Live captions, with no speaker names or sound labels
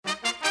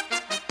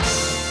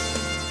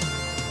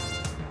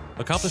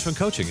Accomplishment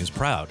Coaching is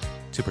proud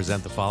to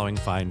present the following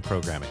fine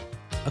programming.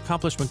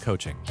 Accomplishment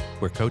Coaching,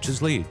 where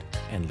coaches lead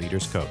and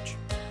leaders coach.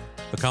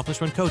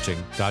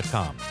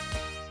 AccomplishmentCoaching.com.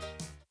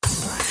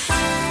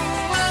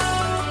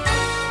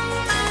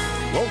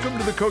 Welcome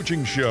to The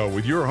Coaching Show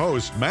with your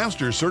host,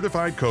 Master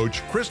Certified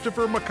Coach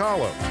Christopher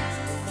McAuliffe.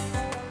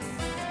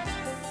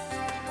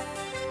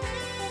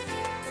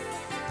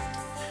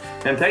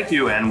 And thank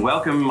you, and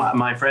welcome,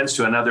 my friends,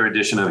 to another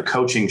edition of The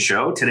Coaching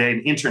Show. Today, an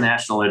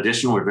international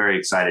edition. We're very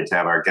excited to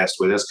have our guest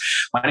with us.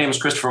 My name is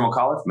Christopher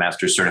McAuliffe,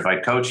 Master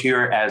Certified Coach,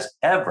 here as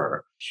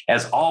ever,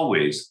 as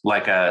always,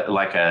 like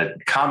a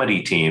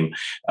comedy team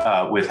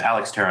with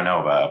Alex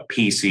Terranova,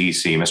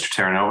 PCC. Mr.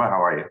 Terranova,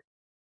 how are you?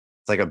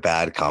 It's like a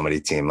bad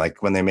comedy team,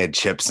 like when they made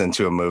Chips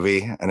into a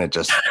movie and it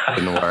just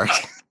didn't work.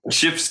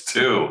 Chips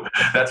 2.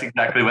 That's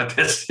exactly what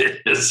this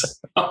is.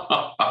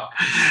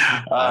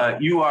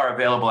 You are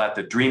available at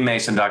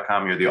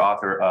thedreammason.com. You're the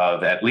author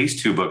of at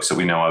least 2 books that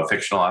we know of,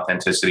 Fictional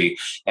Authenticity,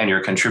 and you're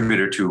a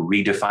contributor to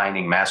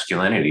Redefining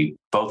Masculinity,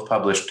 both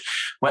published.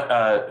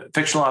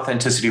 Fictional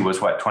Authenticity was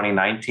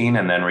 2019,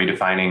 and then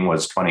Redefining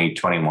was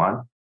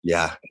 2021?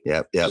 Yeah.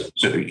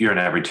 So you're an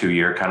every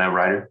 2-year kind of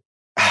writer?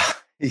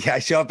 Yeah, I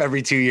show up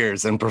every 2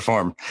 years and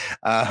perform.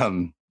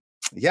 Well,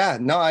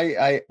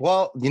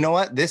 you know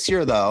what? This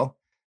year, though,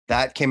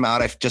 that came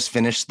out. I've just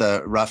finished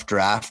the rough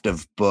draft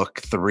of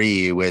book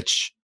 3,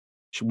 which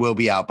will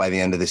be out by the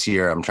end of this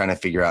year. I'm trying to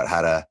figure out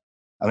how to,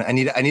 I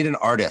need an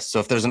artist. So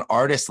if there's an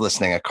artist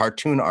listening, a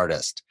cartoon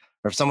artist,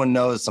 or if someone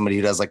knows somebody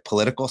who does like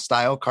political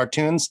style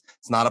cartoons,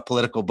 it's not a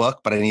political book,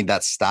 but I need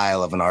that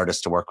style of an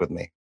artist to work with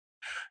me.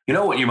 You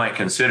know what you might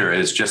consider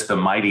is just the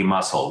Mighty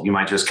Muscle. You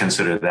might just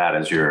consider that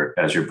as your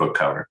book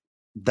cover.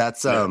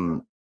 That's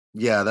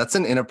that's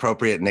an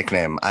inappropriate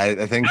nickname.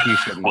 I think you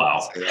should.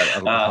 Wow.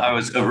 I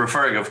was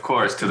referring, of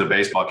course, to the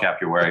baseball cap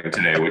you're wearing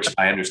today, which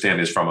I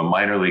understand is from a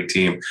minor league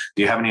team.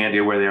 Do you have any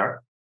idea where they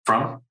are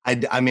from?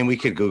 I mean, we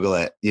could Google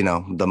it,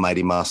 the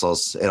Mighty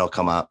Muscles. It'll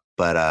come up.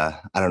 But I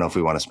don't know if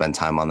we want to spend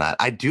time on that.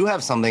 I do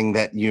have something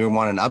that you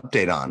want an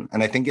update on.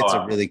 And I think it's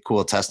a really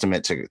cool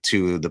testament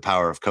to the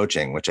power of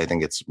coaching, which I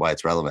think it's why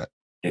it's relevant.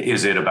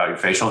 Is it about your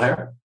facial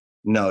hair?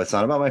 No, it's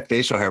not about my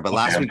facial hair. But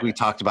last week we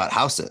talked about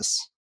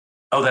houses.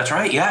 Oh, that's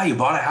right. Yeah, you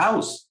bought a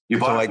house. You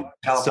bought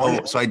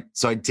California.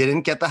 So I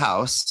didn't get the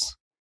house.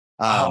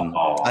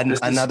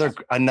 Another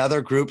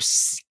group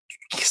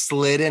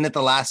slid in at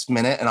the last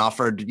minute and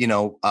offered,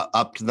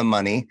 upped the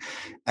money.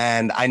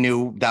 And I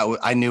knew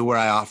where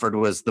I offered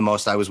was the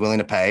most I was willing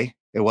to pay.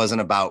 It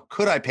wasn't about,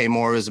 could I pay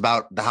more? It was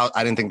about the house.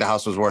 I didn't think the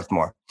house was worth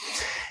more.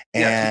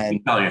 And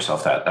keep telling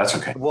yourself that. That's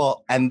okay.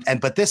 Well,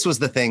 but this was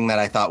the thing that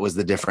I thought was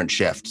the different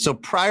shift. So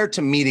prior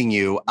to meeting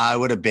you, I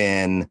would have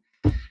been,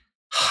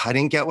 I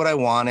didn't get what I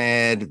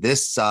wanted.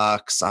 This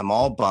sucks. I'm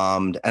all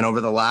bummed. And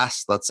over the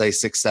last, let's say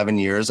 6-7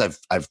 years,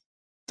 I've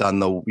done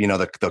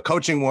the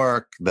coaching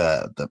work,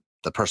 the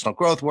personal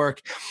growth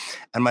work.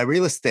 And my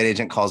real estate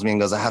agent calls me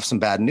and goes, I have some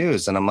bad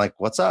news. And I'm like,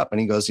 what's up?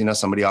 And he goes,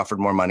 somebody offered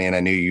more money and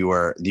I knew you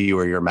were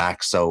your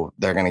max. So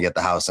they're going to get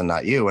the house and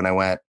not you. And I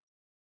went,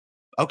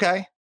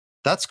 okay,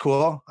 that's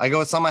cool. I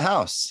go, it's not my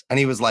house. And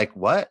he was like,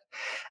 what?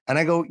 And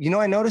I go,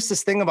 I noticed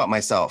this thing about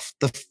myself.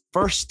 The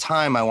first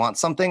time I want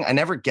something, I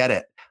never get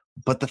it.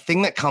 But the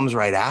thing that comes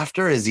right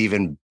after is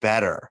even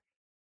better.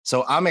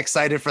 So I'm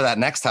excited for that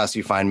next house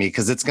you find me,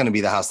 because it's going to be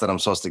the house that I'm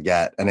supposed to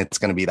get. And it's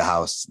going to be the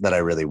house that I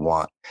really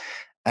want.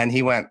 And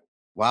he went,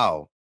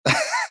 wow,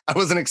 I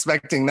wasn't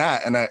expecting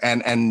that. And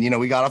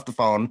we got off the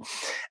phone,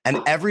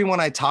 and everyone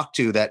I talked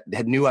to that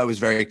knew I was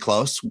very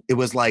close, it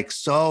was like,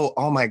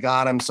 oh my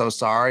God, I'm so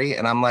sorry.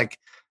 And I'm like,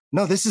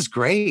 no, this is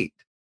great.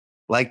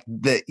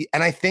 And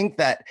I think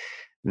that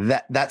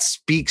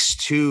speaks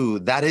to,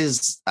 that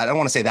is, I don't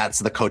want to say that's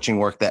the coaching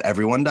work that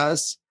everyone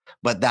does,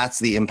 but that's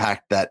the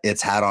impact that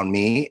it's had on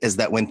me, is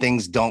that when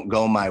things don't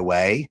go my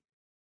way,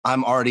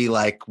 I'm already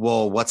like,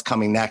 well, what's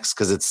coming next?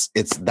 Because it's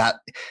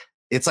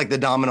like the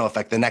domino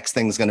effect. The next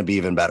thing's going to be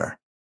even better.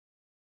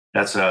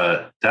 That's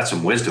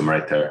some wisdom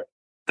right there.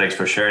 Thanks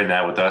for sharing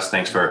that with us.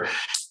 Thanks for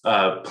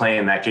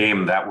playing that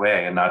game that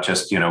way and not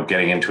just,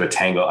 getting into a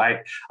tangle.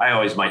 I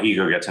always, my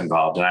ego gets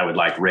involved, and I would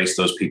like race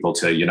those people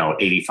to,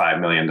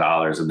 $85 million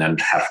and then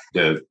have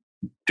to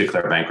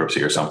declare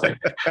bankruptcy or something.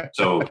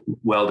 So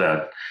well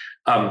done.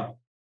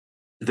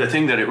 The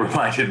thing that it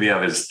reminded me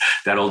of is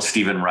that old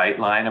Stephen Wright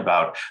line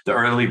about the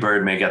early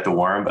bird may get the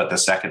worm, but the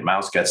second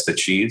mouse gets the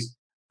cheese.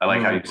 I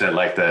like how you said,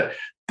 like the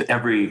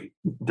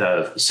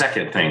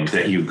second thing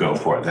that you go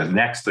for, the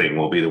next thing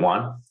will be the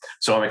one.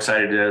 So I'm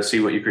excited to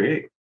see what you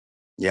create.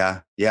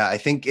 Yeah. I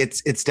think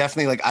it's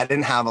definitely like, I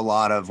didn't have a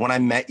lot of, when I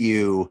met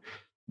you,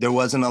 there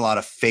wasn't a lot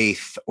of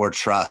faith or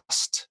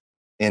trust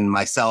in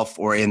myself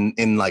or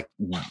in like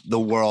the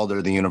world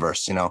or the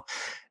universe,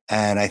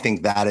 And I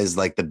think that is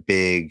like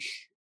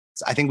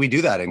I think we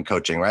do that in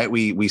coaching, right?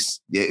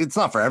 It's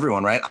not for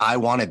everyone, right? I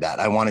wanted that.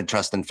 I wanted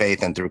trust and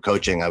faith, and through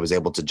coaching, I was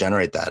able to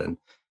generate that. And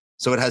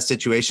so it has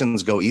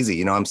situations go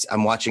easy.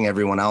 I'm watching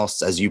everyone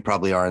else, as you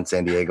probably are in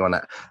San Diego, and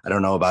I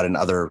don't know about in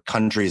other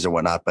countries or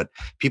whatnot, but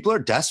people are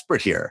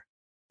desperate here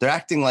They're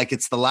acting like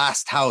it's the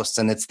last house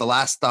and it's the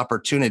last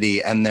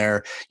opportunity. And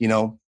they're,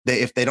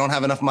 if they don't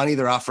have enough money,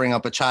 they're offering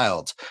up a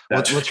child.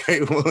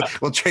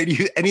 We'll trade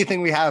you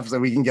anything we have so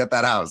we can get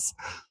that house.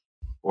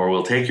 Or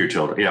we'll take your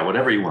children. Yeah,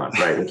 whatever you want,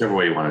 right? Whichever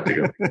way you want it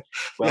to go.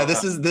 Well,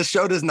 this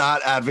show does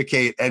not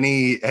advocate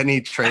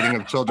any trading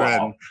of children.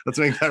 Wow. Let's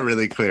make that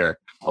really clear.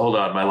 Hold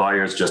on, my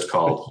lawyer's just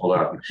called. Hold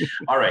on.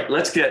 All right,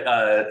 let's get.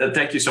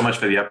 Thank you so much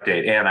for the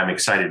update, and I'm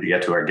excited to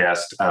get to our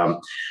guest.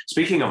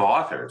 Speaking of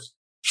authors,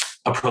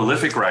 a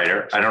prolific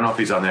writer. I don't know if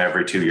he's on the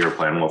every 2-year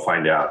plan. We'll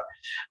find out.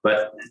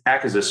 But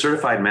Ak is a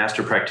certified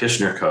master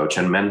practitioner coach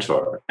and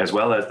mentor, as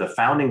well as the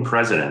founding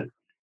president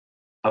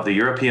of the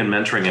European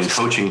Mentoring and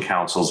Coaching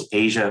Council's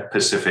Asia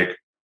Pacific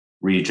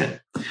region.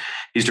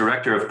 He's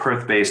director of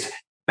Perth-based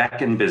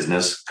Beckon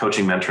Business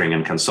Coaching, Mentoring,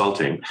 and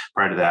Consulting.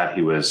 Prior to that,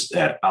 he was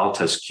at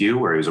Altus Q,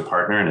 where he was a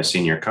partner and a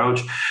senior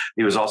coach.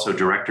 He was also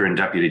director and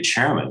deputy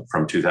chairman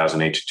from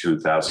 2008 to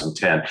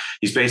 2010.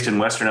 He's based in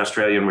Western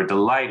Australia, and we're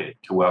delighted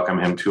to welcome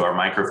him to our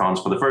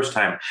microphones for the first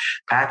time.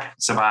 Ak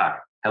Sabah.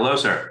 Hello,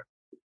 sir.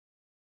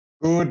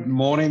 Good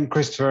morning,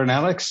 Christopher and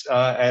Alex.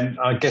 And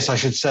I guess I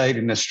should say it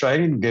in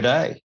Australian, good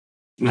day.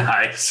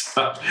 Nice.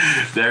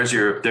 There's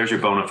your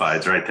bona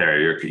fides right there.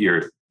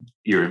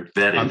 You're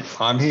vetted.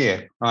 I'm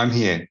here.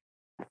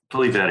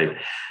 Fully vetted.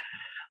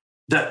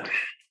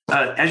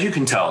 As you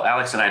can tell,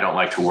 Alex and I don't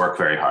like to work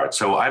very hard.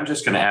 So I'm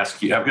just going to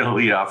ask you, I'm going to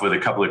lead off with a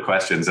couple of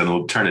questions and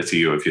we'll turn it to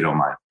you if you don't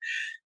mind.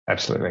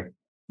 Absolutely.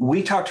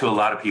 We talk to a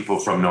lot of people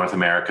from North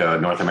America,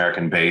 North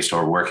American based,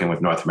 or working with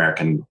North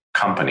American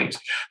companies.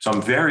 So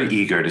I'm very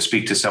eager to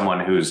speak to someone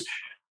who's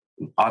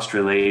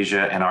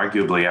Australasia and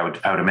arguably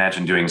I would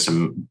imagine doing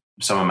some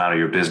amount of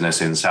your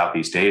business in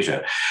Southeast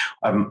Asia.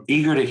 I'm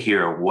eager to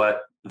hear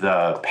what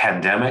the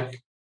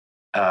pandemic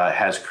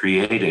has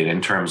created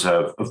in terms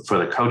of for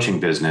the coaching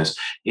business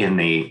in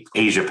the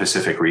Asia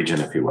Pacific region,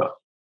 if you will.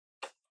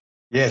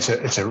 Yeah,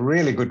 it's a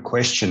really good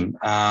question.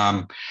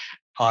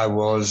 I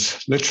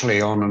was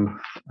literally on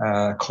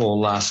a call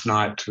last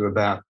night to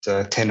about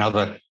 10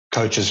 other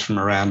coaches from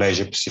around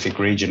Asia Pacific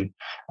region,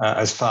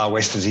 as far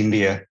west as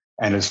India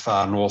and as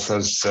far north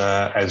as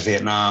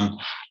Vietnam,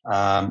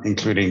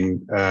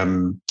 including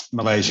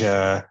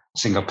Malaysia,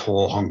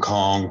 Singapore, Hong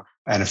Kong,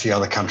 and a few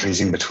other countries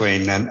in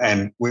between.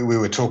 And we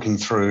were talking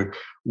through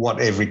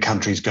what every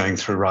country is going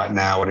through right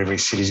now, what every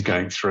city is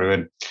going through.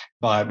 And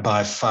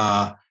by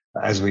far,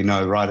 as we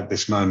know, right at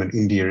this moment,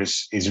 India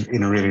is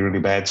in a really, really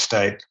bad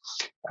state.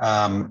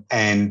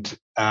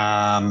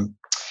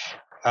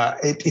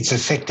 It's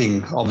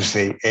affecting,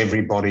 obviously,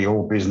 everybody,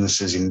 all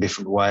businesses in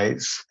different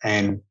ways.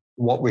 And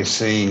what we're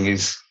seeing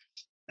is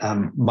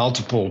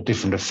multiple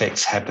different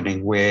effects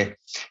happening where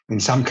in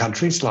some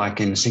countries, like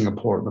in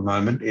Singapore at the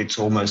moment, it's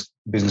almost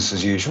business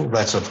as usual.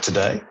 That's of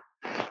today.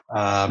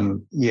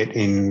 Yet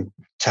in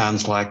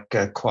towns like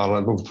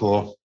Kuala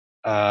Lumpur,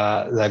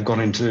 they've gone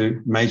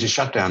into major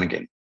shutdown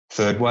again,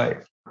 third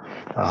wave.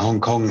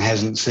 Hong Kong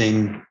hasn't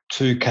seen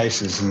 2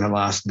 cases in the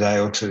last day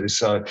or 2,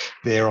 so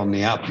they're on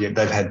the up, yet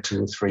they've had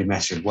 2 or 3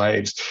 massive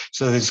waves.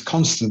 So there's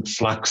constant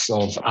flux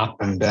of up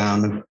and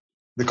down. And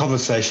the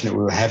conversation that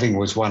we were having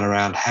was one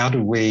around how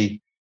do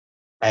we,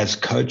 as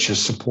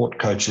coaches, support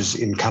coaches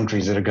in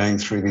countries that are going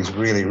through these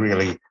really,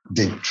 really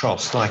deep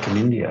troughs, like in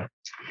India,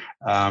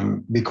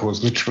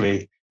 because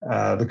literally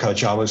the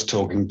coach I was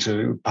talking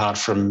to, apart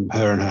from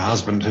her and her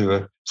husband, who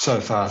are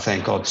so far,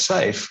 thank God,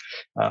 safe,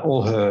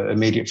 all her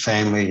immediate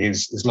family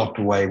is locked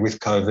away with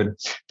COVID.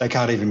 They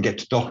can't even get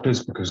to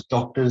doctors because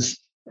doctors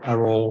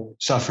are all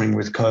suffering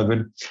with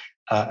COVID.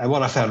 And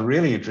what I found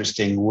really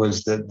interesting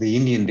was that the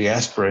Indian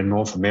diaspora in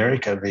North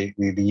America, the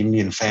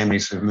Indian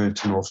families who've moved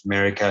to North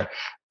America,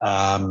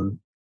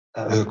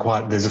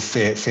 there's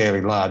a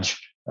fairly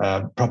large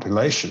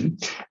population.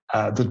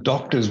 The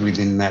doctors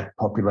within that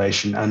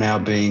population are now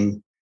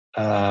being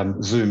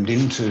zoomed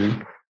into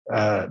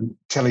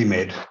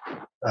telemed,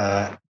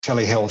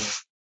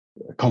 telehealth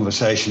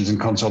conversations and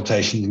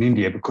consultations in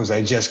India because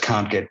they just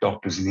can't get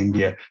doctors in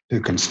India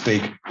who can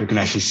speak, who can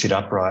actually sit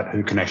upright,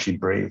 who can actually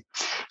breathe.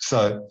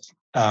 So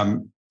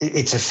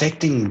it's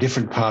affecting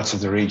different parts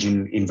of the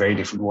region in very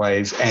different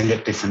ways and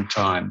at different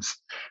times.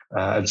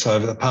 And so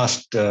over the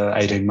past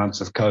 18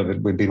 months of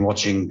COVID, we've been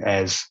watching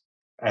as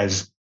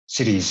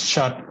cities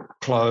shut,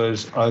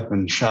 close,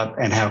 open, shut,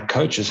 and how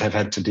coaches have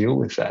had to deal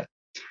with that.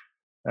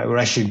 We're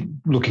actually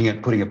looking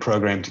at putting a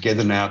program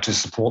together now to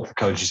support the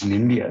coaches in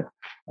India,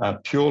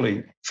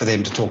 purely for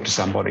them to talk to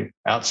somebody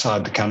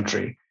outside the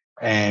country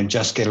and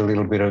just get a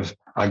little bit of,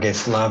 I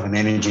guess, love and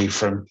energy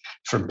from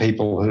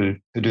people who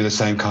do the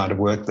same kind of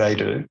work they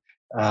do,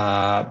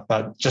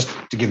 but just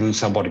to give them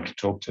somebody to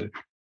talk to.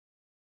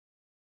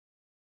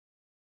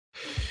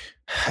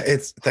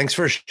 Thanks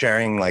for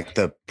sharing like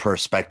the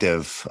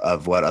perspective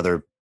of what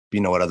other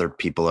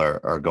people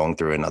are going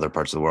through in other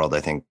parts of the world.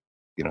 I think,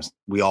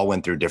 we all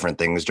went through different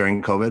things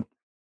during COVID.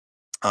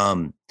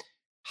 How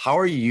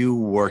are you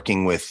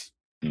working with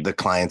the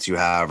clients you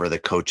have or the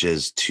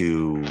coaches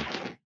to,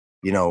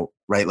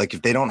 right? Like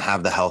if they don't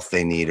have the health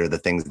they need or the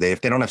things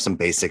if they don't have some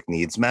basic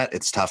needs met,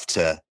 it's tough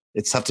to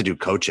it's tough to do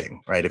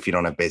coaching, right? If you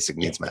don't have basic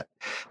needs met.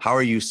 How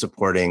are you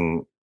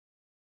supporting,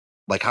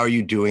 like, how are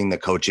you doing the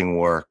coaching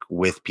work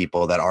with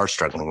people that are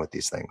struggling with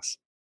these things?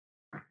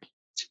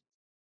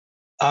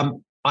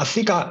 I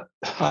think I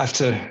have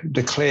to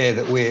declare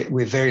that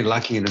we're very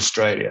lucky in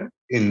Australia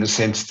in the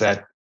sense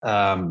that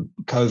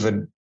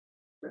COVID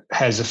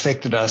has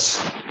affected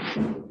us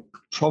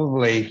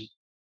probably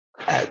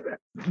at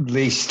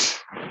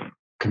least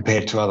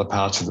compared to other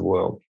parts of the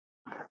world.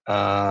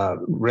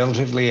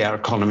 Relatively, our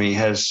economy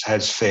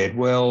has fared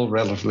well.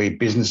 Relatively,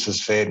 business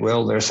has fared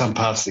well. There are some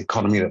parts of the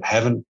economy that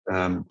haven't.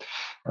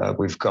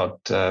 We've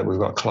got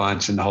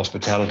clients in the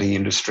hospitality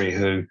industry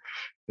who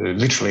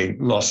literally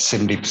lost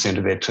 70%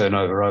 of their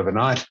turnover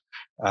overnight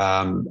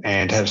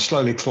and have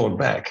slowly clawed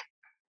back.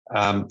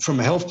 From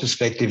a health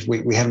perspective,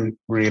 we haven't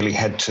really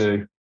had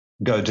to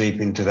go deep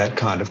into that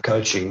kind of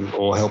coaching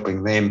or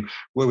helping them.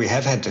 Where we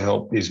have had to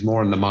help is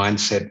more in the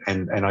mindset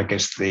and I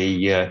guess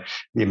the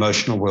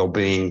emotional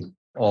well-being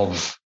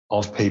of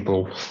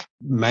people,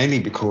 mainly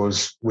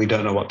because we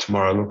don't know what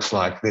tomorrow looks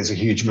like. There's a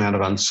huge amount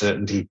of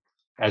uncertainty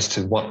as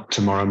to what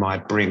tomorrow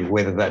might bring,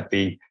 whether that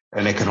be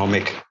an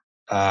economic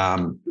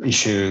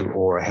issue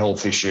or a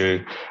health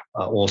issue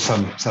or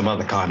some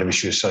other kind of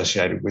issue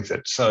associated with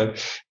it. So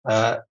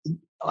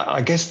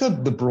I guess the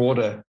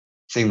broader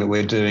thing that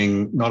we're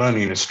doing, not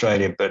only in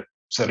Australia, but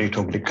certainly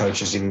talking to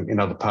coaches in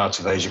other parts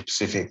of Asia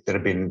Pacific that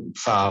have been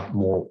far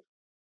more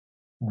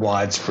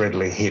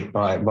widespreadly hit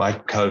by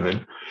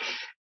COVID,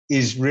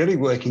 is really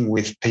working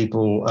with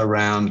people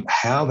around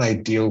how they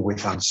deal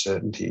with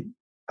uncertainty.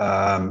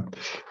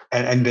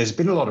 And there's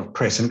been a lot of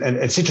press, and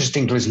it's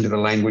interesting to listen to the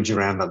language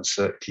around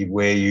uncertainty,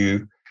 where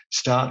you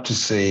start to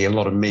see a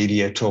lot of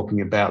media talking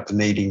about the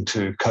needing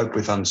to cope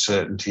with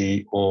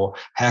uncertainty, or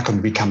how can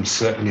we become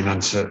certain in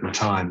uncertain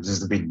times is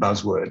the big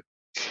buzzword.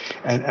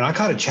 And I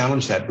kind of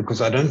challenge that,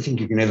 because I don't think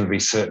you can ever be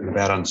certain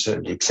about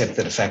uncertainty, except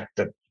for the fact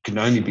that you can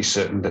only be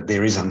certain that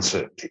there is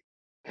uncertainty.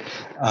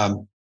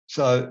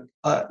 So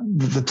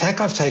the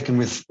tack I've taken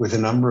with a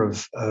number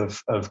of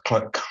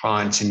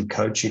clients in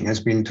coaching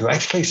has been to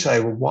actually say,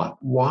 well,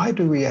 why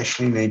do we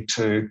actually need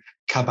to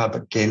come up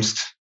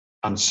against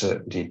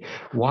uncertainty?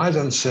 Why is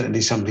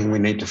uncertainty something we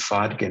need to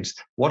fight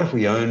against? What if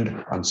we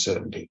owned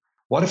uncertainty?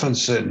 What if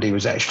uncertainty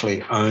was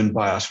actually owned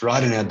by us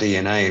right in our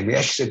DNA? And we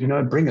actually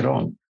said, bring it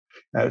on.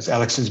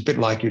 Alex, it's a bit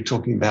like you're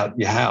talking about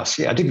your house.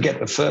 Yeah, I didn't get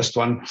the first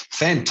one.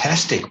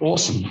 Fantastic.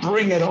 Awesome.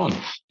 Bring it on,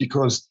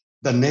 because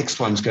the next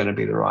one's going to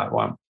be the right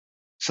one.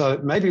 So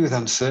maybe with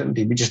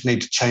uncertainty, we just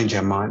need to change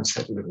our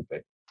mindset a little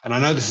bit. And I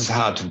know this is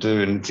hard to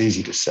do and it's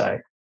easy to say,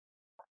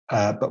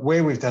 but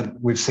where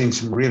we've seen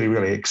some really,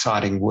 really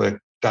exciting work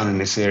done in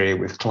this area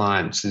with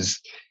clients is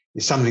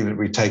something that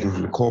we've taken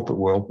from the corporate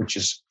world, which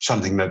is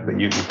something that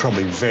you're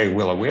probably very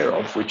well aware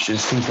of, which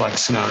is things like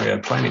scenario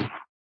planning.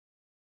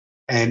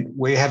 And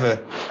we have a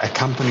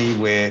company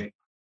where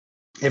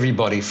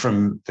everybody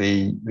from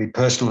the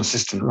personal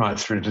assistant right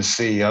through to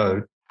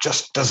CEO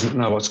just doesn't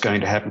know what's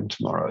going to happen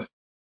tomorrow.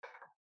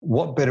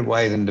 What better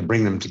way than to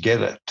bring them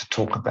together to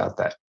talk about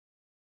that?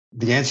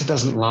 The answer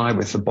doesn't lie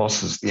with the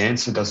bosses. The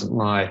answer doesn't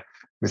lie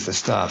with the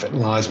staff. It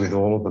lies with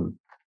all of them.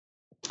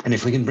 And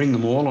if we can bring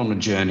them all on a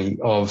journey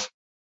of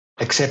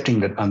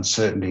accepting that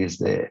uncertainty is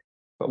there,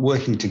 but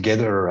working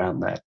together around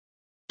that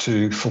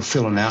to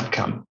fulfill an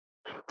outcome,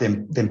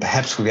 then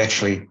perhaps we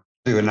actually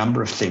do a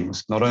number of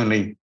things, not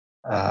only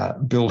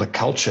build a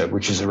culture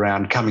which is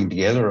around coming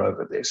together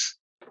over this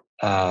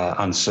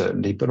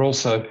uncertainty, but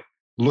also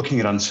looking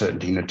at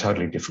uncertainty in a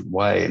totally different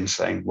way and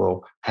saying,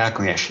 well, how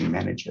can we actually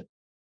manage it?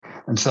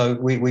 And so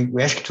we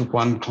actually took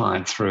one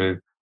client through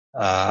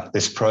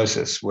this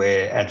process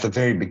where at the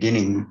very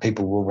beginning,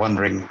 people were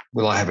wondering,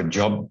 will I have a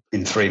job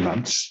in 3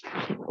 months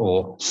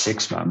or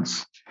 6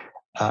 months?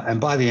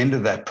 And by the end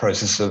of that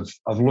process of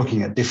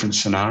looking at different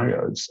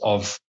scenarios,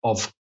 of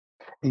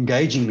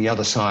engaging the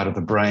other side of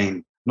the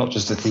brain, not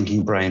just the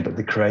thinking brain, but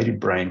the creative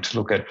brain, to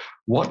look at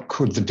what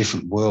could the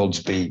different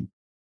worlds be.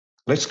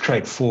 Let's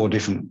create 4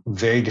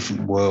 very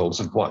different worlds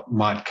of what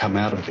might come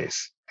out of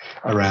this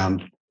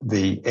around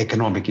the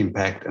economic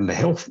impact and the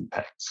health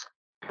impacts.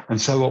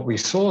 And so what we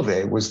saw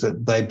there was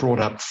that they brought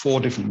up 4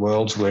 different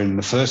worlds, where in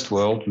the first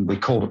world, and we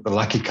called it the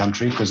lucky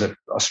country because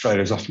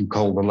Australia is often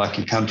called the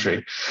lucky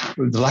country.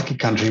 The lucky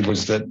country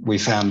was that we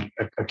found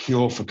a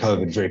cure for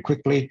COVID very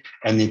quickly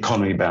and the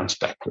economy bounced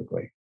back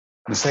quickly.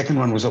 The second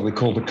one was what we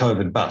called the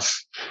COVID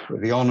bus,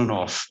 the on and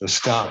off, the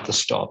start, the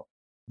stop.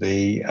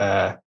 We've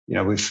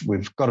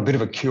got a bit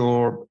of a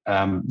cure.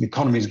 The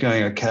economy is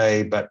going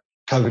okay, but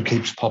COVID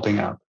keeps popping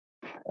up.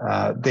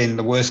 Then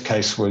the worst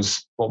case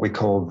was what we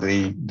call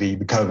the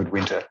COVID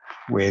winter,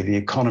 where the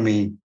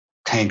economy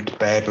tanked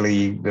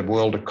badly, the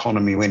world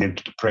economy went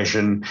into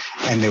depression,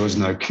 and there was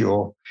no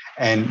cure.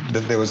 And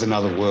there was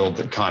another world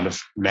that kind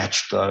of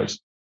matched those.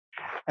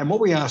 And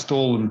what we asked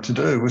all of them to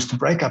do was to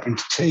break up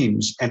into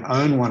teams and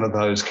own one of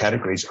those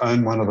categories,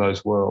 own one of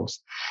those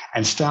worlds,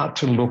 and start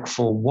to look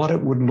for what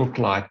it would look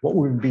like, what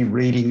we would be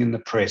reading in the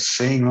press,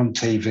 seeing on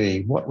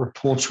TV, what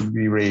reports would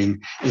we be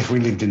reading if we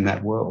lived in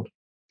that world.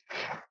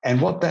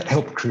 And what that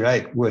helped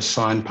create were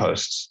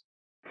signposts,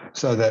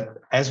 so that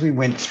as we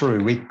went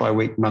through week by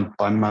week, month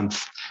by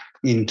month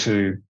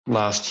into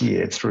last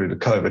year, through the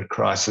COVID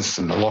crisis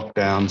and the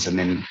lockdowns and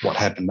then what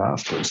happened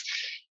afterwards,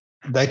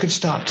 they could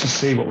start to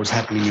see what was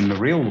happening in the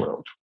real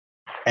world.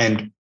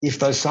 And if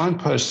those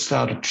signposts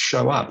started to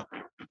show up,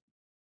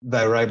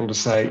 they were able to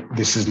say,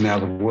 this is now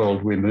the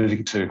world we're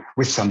moving to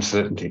with some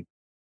certainty.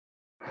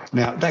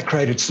 Now, that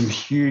created some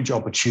huge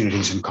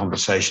opportunities and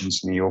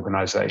conversations in the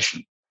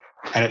organisation.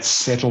 And it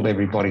settled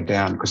everybody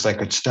down because they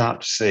could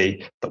start to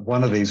see that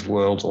one of these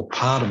worlds or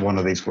part of one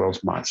of these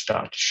worlds might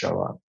start to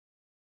show up.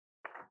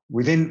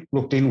 We then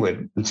looked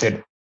inward and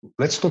said,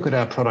 let's look at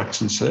our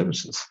products and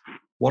services.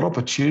 What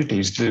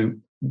opportunities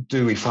do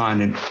we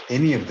find in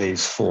any of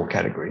these four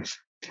categories?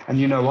 And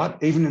you know what?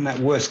 Even in that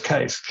worst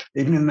case,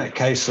 even in that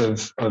case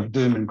of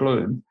doom and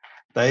gloom,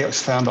 they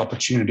found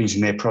opportunities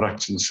in their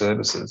products and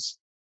services.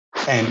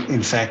 And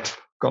in fact,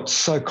 got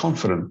so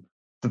confident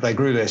that they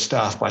grew their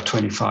staff by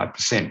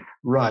 25%,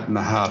 right in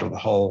the heart of the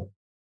whole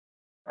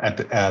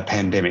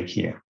pandemic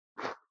here.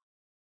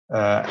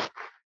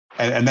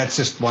 And that's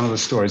just one of the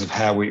stories of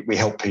how we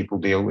help people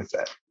deal with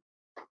that.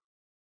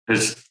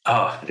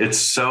 It's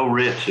so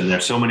rich, and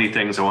there's so many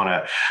things I want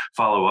to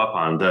follow up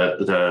on.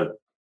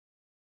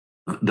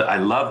 I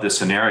love the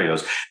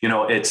scenarios. You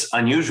know, it's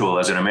unusual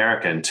as an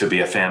American to be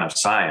a fan of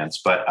science,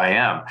 but I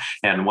am.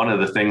 And one of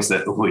the things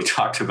that we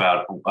talked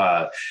about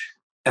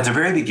at the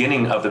very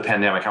beginning of the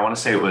pandemic, I want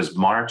to say it was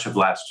March of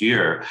last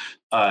year,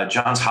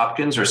 Johns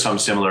Hopkins or some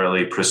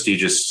similarly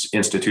prestigious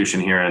institution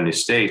here in the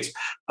States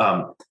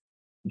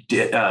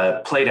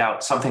played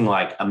out something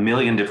like 1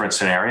 million different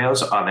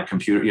scenarios on the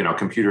computer,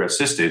 computer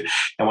assisted.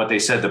 And what they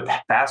said the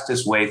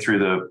fastest way through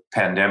the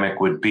pandemic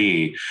would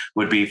be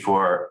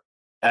for,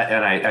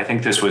 and I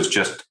think this was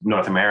just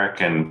North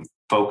American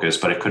focus,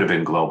 but it could have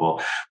been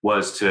global,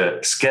 was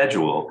to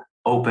schedule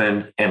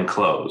open and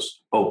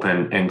close.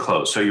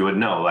 So you would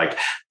know, like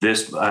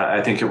this,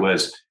 I think it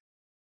was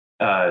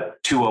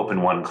 2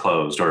 open, 1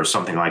 closed or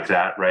something like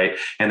that, right?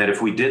 And that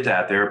if we did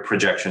that, their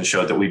projections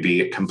showed that we'd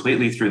be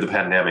completely through the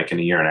pandemic in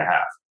 1.5 years.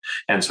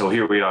 And so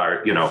here we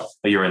are, 1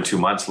 year and 2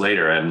 months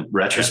later, and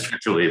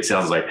retrospectively, it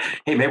sounds like,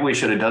 hey, maybe we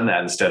should have done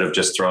that instead of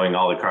just throwing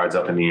all the cards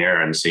up in the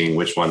air and seeing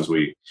which ones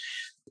we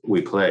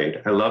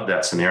played. I love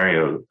that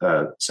scenario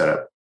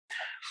setup.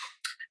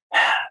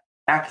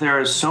 There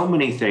are so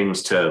many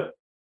things to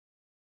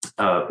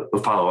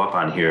follow up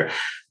on here.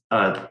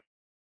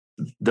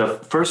 The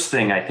first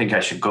thing I think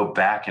I should go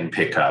back and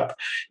pick up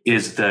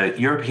is the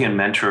European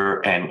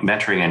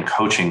Mentoring and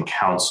Coaching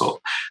Council.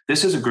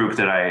 This is a group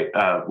that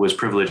I was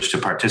privileged to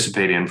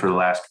participate in for the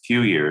last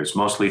few years,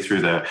 mostly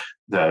through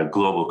the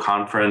global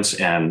conference,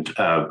 and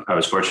I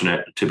was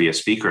fortunate to be a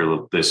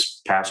speaker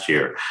this past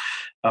year.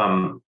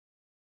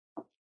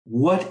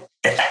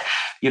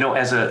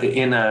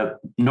 In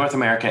North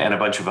America and a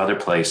bunch of other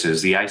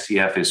places, the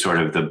ICF is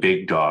sort of the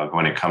big dog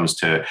when it comes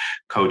to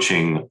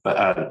coaching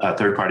a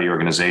third-party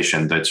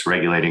organization that's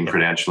regulating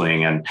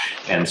credentialing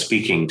and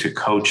speaking to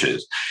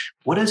coaches.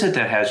 What is it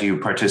that has you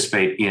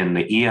participate in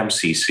the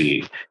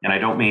EMCC? And I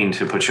don't mean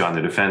to put you on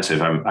the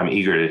defensive. I'm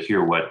eager to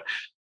hear what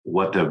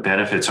the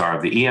benefits are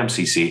of the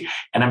EMCC.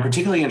 And I'm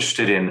particularly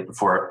interested in,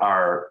 for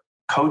our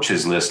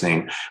coaches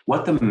listening,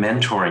 what the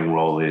mentoring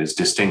role is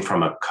distinct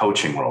from a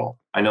coaching role.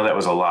 I know that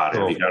was a lot.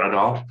 Sure. Have you got it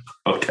all?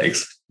 Oh,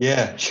 thanks.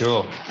 Yeah,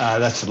 sure.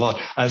 That's a lot.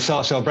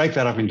 So I'll break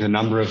that up into a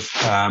number of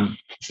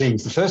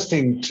things. The first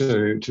thing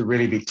to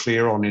really be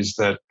clear on is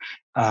that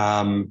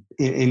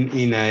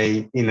in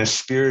a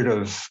spirit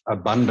of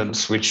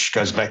abundance, which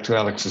goes back to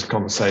Alex's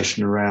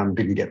conversation around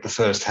didn't get the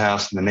first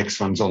house and the next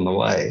one's on the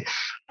way,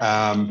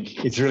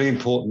 it's really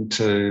important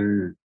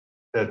to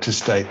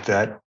state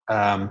that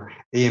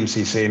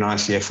EMCC and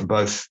ICF are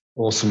both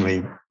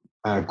awesomely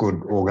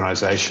good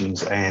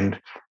organisations, and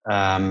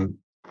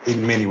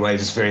in many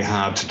ways it's very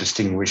hard to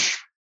distinguish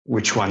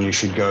which one you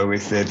should go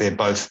with. They're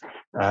both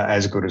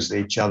as good as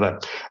each other.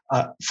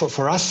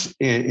 For us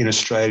in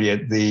Australia,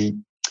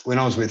 when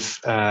I was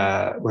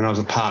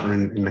a partner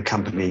in the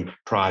company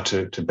prior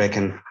to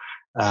Beckon,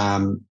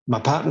 my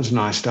partners and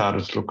I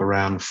started to look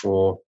around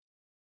for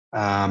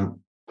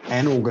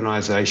an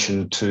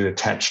organisation to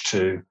attach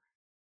to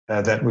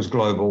that was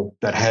global,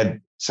 that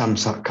had some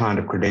kind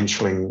of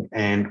credentialing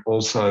and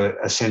also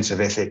a sense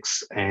of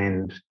ethics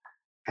and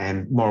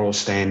moral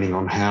standing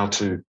on how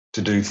to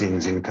do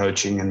things in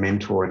coaching and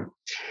mentoring.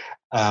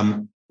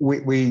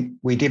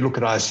 We did look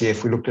at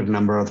ICF. We looked at a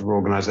number of other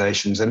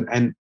organisations,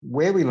 and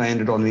where we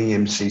landed on the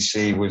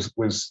EMCC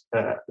was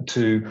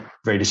 2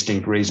 very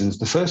distinct reasons.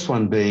 The first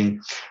one being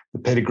the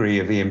pedigree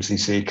of the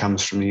EMCC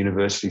comes from the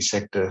university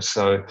sector,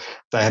 so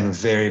they have a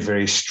very,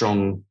 very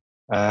strong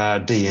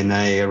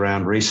DNA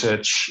around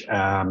research.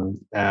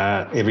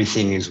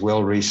 Everything is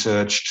well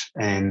researched,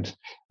 and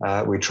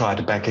we try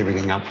to back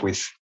everything up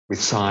with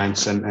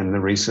science and the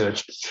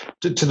research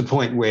to the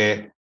point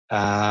where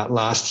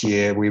last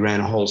year we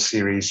ran a whole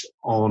series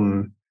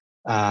on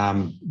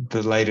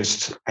the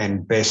latest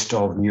and best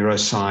of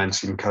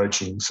neuroscience in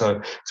coaching.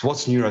 So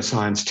what's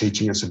neuroscience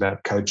teaching us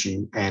about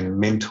coaching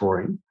and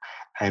mentoring?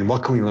 And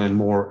what can we learn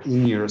more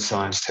in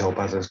neuroscience to help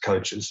us as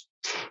coaches?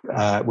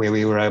 Where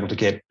we were able to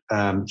get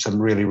some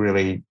really,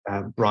 really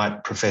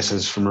bright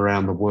professors from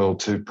around the world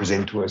to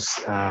present to us.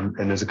 And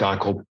there's a guy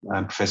called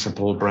Professor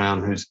Paul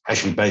Brown, who's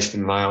actually based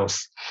in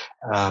Laos,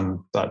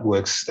 but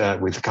works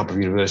with a couple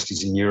of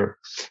universities in Europe.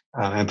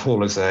 And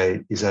Paul is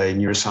a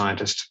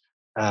neuroscientist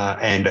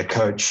and a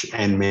coach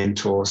and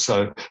mentor,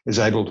 so is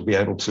able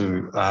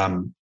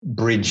to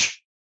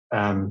bridge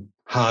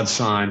hard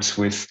science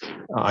with,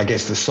 I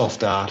guess, the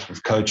soft art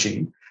of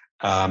coaching.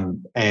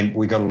 And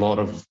we got a lot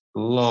of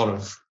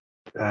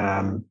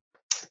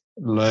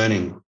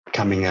learning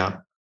coming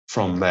out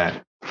from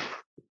that.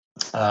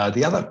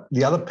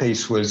 The other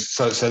piece was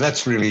so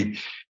that's really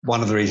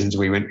one of the reasons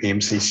we went to the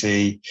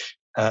MCC.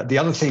 The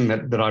other thing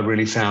that I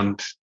really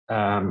found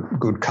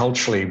good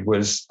culturally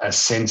was a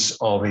sense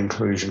of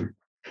inclusion.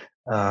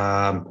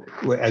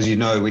 As you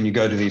know, when you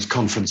go to these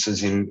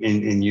conferences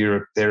in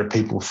Europe, there are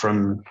people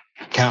from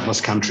countless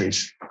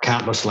countries,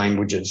 countless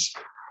languages,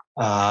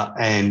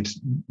 and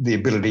the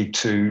ability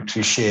to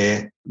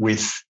share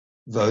with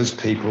those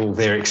people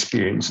their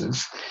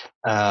experiences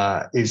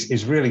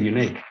is really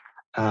unique.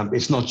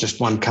 It's not just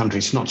one country,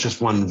 it's not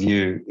just one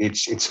view,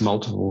 it's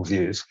multiple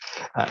views,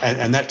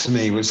 and that to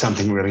me was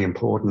something really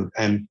important.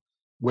 And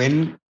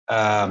when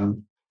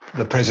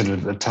the president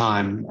at the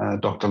time,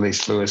 Dr.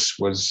 Lise Lewis,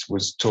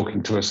 was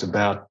talking to us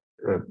about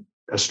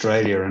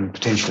Australia and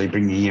potentially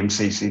bringing the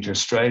EMCC to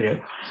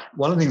Australia,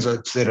 one of the things I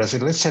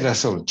said, let's set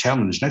ourselves a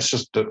challenge.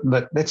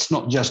 Let's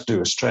not just do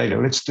Australia.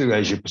 Let's do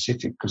Asia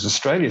Pacific, because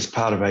Australia is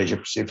part of Asia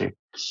Pacific,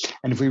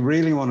 and if we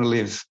really want to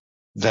live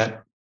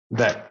that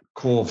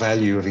core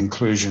value of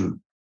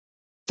inclusion,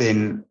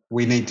 then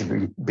we need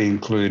to be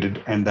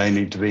included, and they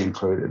need to be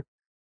included.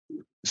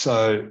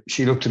 So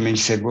she looked at me and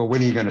she said, well, when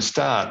are you going to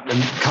start?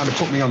 And kind of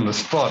put me on the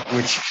spot,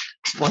 which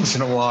once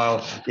in a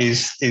while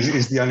is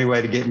the only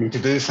way to get me to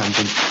do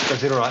something. So I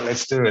said, all right,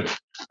 let's do it.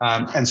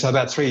 And so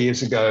about 3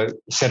 years ago,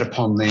 set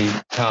upon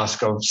the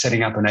task of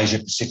setting up an Asia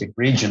Pacific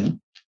region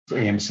for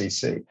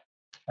EMCC.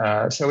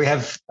 So we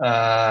have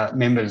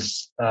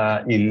members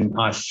in,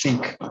 I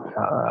think,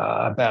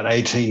 about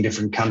 18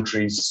 different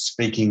countries,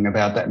 speaking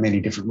about that many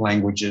different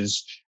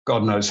languages.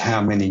 God knows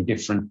how many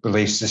different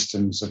belief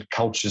systems and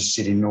cultures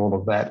sit in all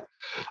of that.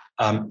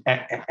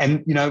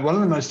 And you know, one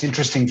of the most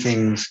interesting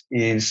things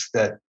is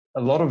that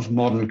a lot of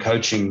modern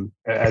coaching,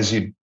 as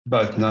you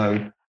both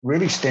know,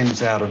 really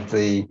stems out of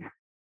the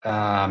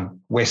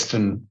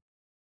Western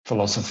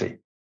philosophy,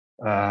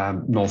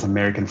 North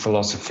American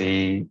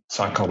philosophy,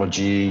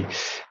 psychology,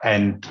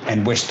 and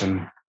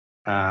Western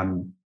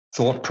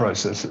thought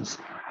processes.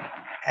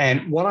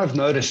 And what I've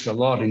noticed a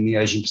lot in the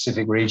Asian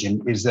Pacific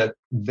region is that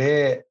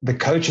the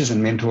coaches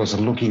and mentors are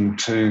looking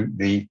to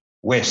the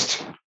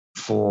West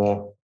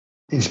for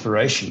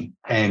inspiration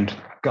and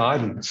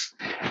guidance.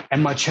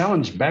 And my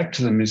challenge back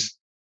to them is,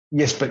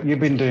 yes, but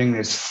you've been doing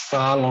this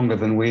far longer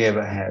than we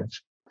ever have.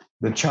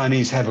 The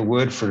Chinese have a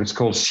word for it. It's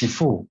called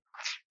Shifu,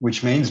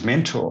 which means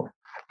mentor.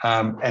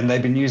 And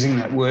they've been using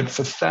that word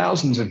for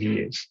thousands of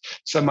years.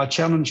 So my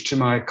challenge to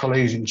my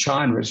colleagues in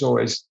China is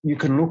always, you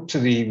can look to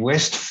the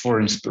West for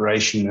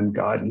inspiration and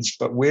guidance,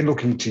 but we're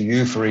looking to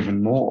you for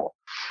even more.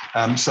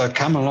 So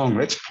come along,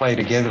 let's play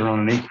together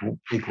on an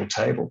equal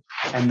table.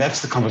 And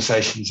that's the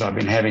conversations I've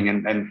been having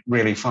and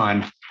really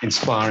find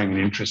inspiring and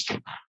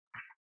interesting.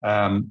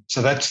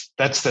 So that's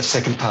the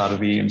second part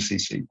of the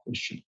EMCC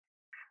question.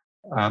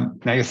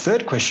 Now, your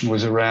third question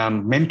was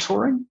around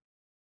mentoring.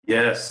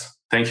 Yes.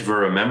 Thank you for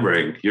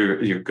remembering.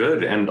 You're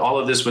good. And all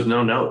of this with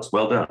no notes.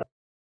 Well done.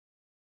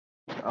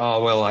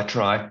 Oh, well, I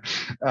try.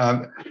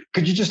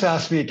 Could you just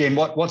ask me again,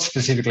 what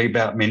specifically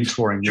about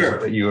mentoring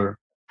that you were?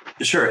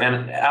 Sure.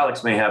 And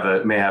Alex may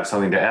have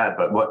something to add,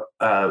 but what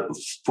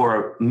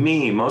for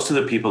me, most of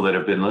the people that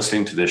have been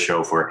listening to this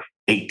show for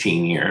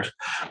 18 years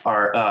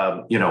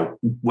are,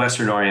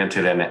 Western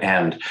oriented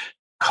and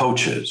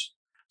coaches.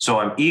 So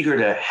I'm eager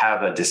to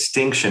have a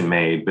distinction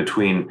made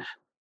between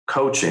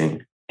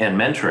coaching and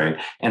mentoring,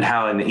 and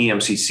how in the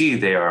EMCC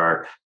they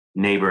are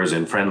neighbors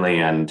and friendly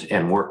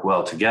and work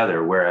well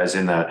together. Whereas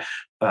in the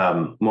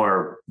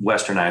more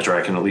Westernized, or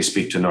I can at least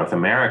speak to North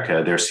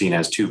America, they're seen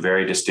as two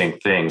very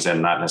distinct things and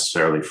not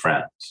necessarily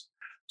friends.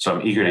 So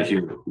I'm eager to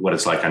hear what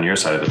it's like on your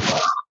side of the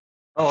plot.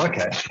 Oh,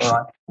 okay. All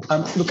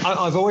right. Look,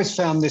 I've always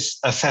found this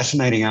a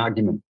fascinating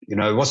argument. You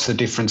know, what's the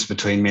difference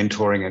between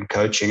mentoring and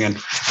coaching? And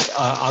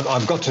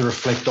I've got to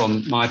reflect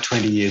on my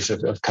 20 years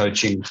of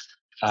coaching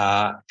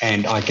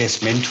and I guess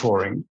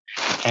mentoring,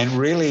 and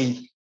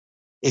really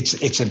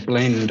it's a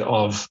blend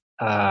of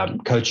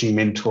coaching,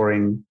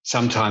 mentoring,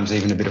 sometimes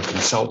even a bit of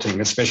consulting,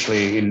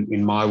 especially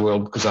in my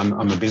world, because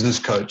I'm a business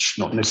coach,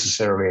 not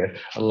necessarily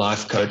a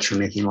life coach or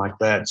anything like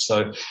that.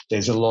 So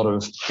there's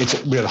it's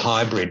a real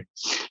hybrid.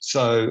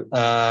 So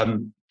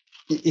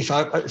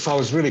if I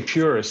was really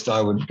purist,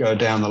 I would go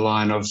down the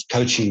line of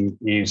coaching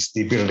is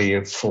the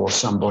ability for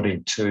somebody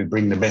to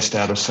bring the best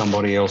out of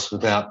somebody else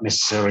without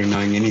necessarily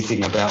knowing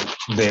anything about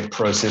their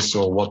process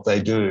or what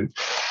they do.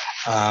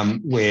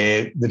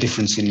 Where the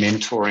difference in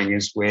mentoring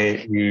is where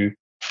you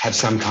have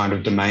some kind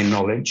of domain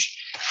knowledge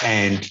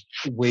and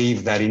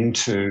weave that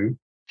into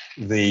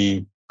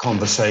the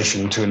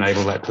conversation to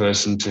enable that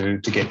person to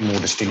get more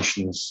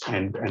distinctions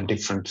and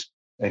different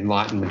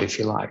enlightenment, if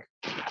you like.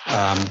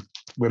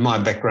 Where my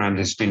background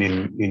has been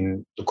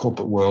in the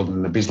corporate world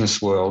and the business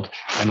world,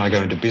 and I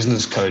go into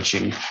business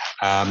coaching,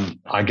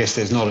 I guess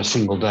there's not a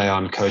single day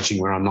I'm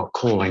coaching where I'm not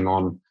calling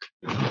on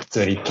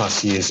 30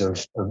 plus years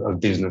of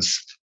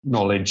business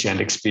knowledge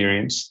and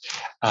experience.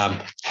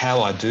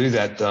 How I do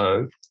that,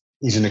 though,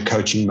 is in a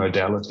coaching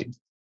modality.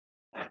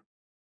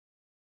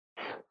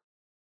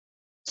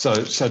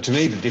 So to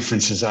me, the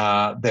differences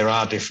there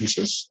are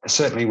differences.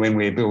 Certainly when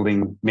we're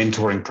building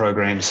mentoring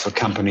programs for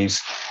companies,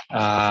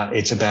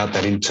 it's about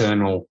that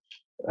internal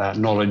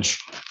knowledge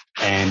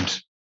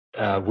and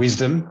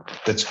wisdom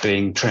that's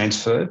being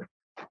transferred.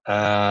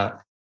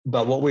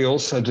 But what we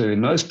also do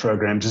in those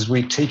programs is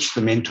we teach the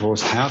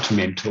mentors how to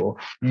mentor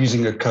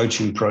using a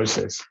coaching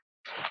process.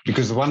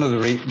 Because one of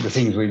the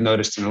things we've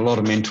noticed in a lot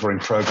of mentoring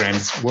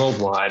programs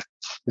worldwide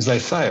is they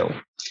fail,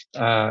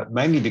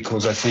 mainly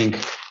because I think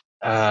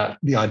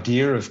the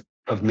idea of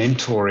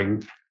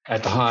mentoring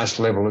at the highest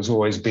level has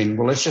always been,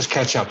 well, let's just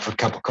catch up for a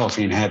cup of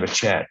coffee and have a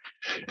chat,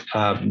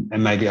 and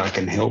maybe I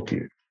can help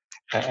you.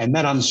 And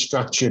that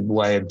unstructured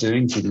way of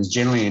doing things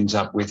generally ends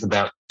up with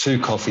about 2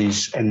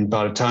 coffees, and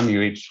by the time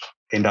you each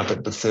end up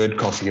at the 3rd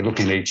coffee, you're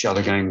looking at each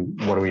other going,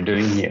 what are we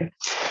doing here?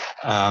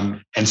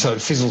 And so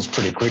it fizzles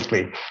pretty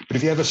quickly. But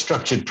if you have a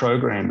structured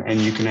program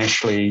and you can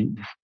actually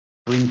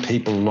bring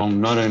people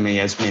along not only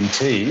as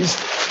mentees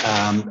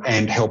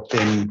and help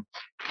them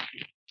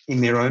in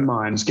their own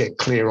minds get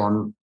clear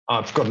on,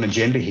 I've got an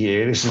agenda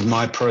here, this is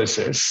my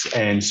process,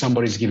 and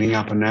somebody's giving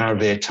up an hour of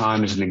their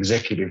time as an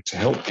executive to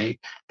help me.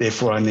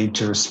 Therefore, I need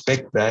to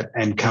respect that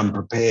and come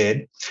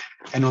prepared.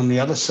 And on the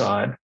other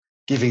side,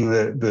 giving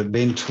the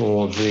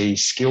mentor the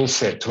skill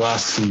set to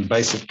ask some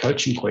basic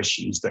coaching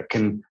questions that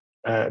can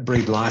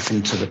breathe life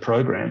into the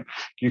program,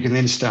 you can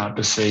then start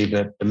to see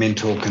that the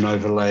mentor can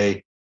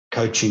overlay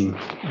coaching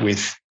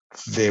with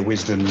their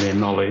wisdom, their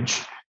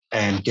knowledge,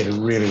 and get a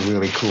really,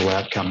 really cool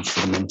outcome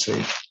for the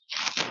mentee.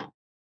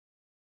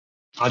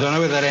 I don't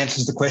know whether that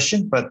answers the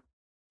question, but...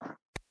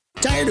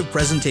 Tired of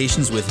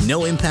presentations with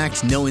no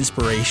impact, no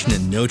inspiration,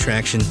 and no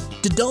traction?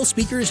 Do dull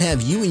speakers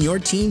have you and your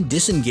team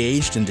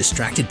disengaged and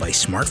distracted by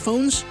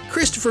smartphones?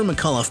 Christopher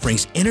McAuliffe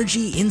brings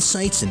energy,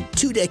 insights, and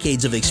 2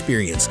 decades of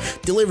experience,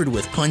 delivered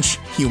with punch,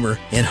 humor,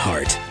 and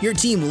heart. Your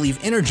team will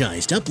leave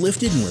energized,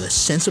 uplifted, and with a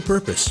sense of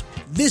purpose.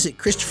 Visit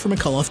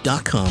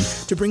ChristopherMcAuliffe.com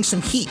to bring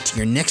some heat to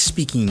your next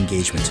speaking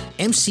engagement.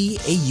 McAuliffe.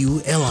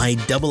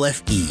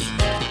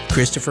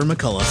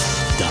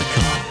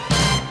 ChristopherMcAuliffe.com.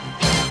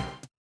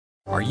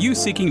 Are you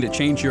seeking to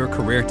change your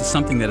career to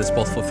something that is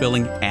both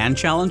fulfilling and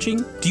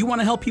challenging? Do you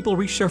want to help people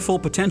reach their full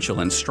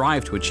potential and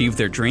strive to achieve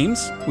their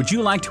dreams? Would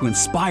you like to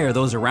inspire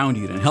those around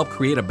you and help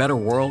create a better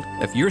world?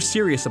 If you're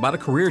serious about a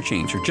career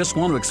change or just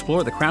want to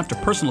explore the craft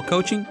of personal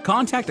coaching,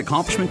 contact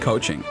Accomplishment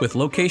Coaching. With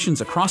locations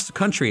across the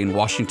country in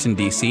Washington,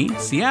 D.C.,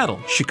 Seattle,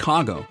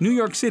 Chicago, New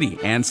York City,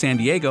 and San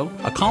Diego,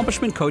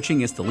 Accomplishment Coaching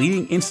is the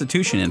leading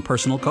institution in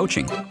personal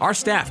coaching. Our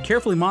staff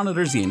carefully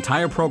monitors the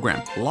entire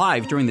program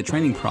live during the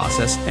training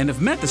process and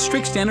have met the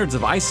strict standards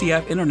of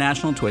ICF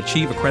International to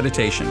achieve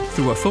accreditation.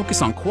 Through a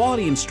focus on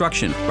quality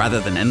instruction rather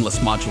than endless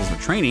modules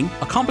of training,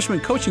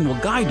 Accomplishment Coaching will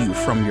guide you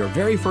from your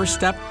very first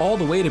step all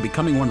the way to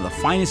becoming one of the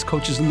finest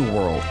coaches in the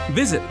world.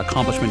 Visit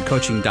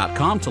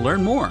AccomplishmentCoaching.com to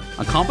learn more.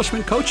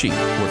 Accomplishment Coaching,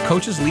 where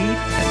coaches lead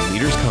and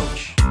leaders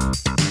coach.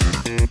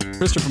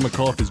 Christopher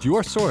McAuliffe is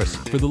your source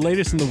for the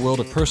latest in the world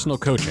of personal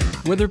coaching.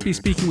 Whether it be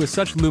speaking with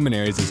such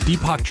luminaries as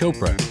Deepak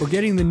Chopra or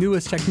getting the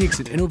newest techniques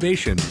and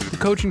innovation, the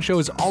Coaching Show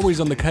is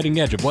always on the cutting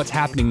edge of what's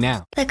happening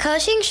now. The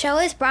Coaching Show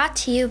is brought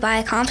to you by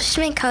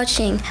Accomplishment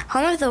Coaching,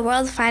 home of the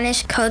world's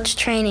finest coach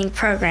training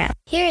program.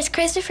 Here is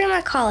Christopher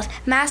McAuliffe,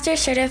 Master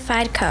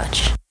Certified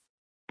Coach.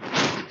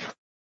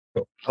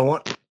 I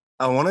want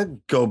to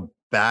go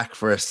back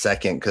for a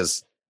second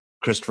because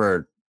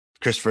Christopher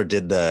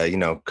did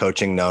the,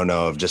 coaching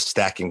no-no of just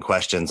stacking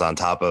questions on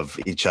top of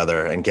each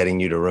other and getting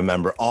you to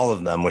remember all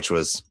of them, which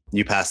was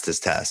you passed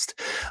his test.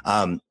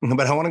 But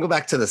I want to go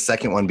back to the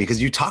second one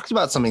because you talked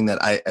about something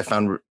that I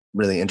found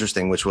really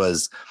interesting, which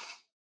was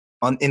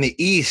in the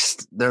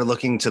East, they're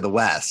looking to the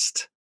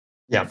West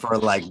for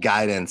like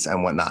guidance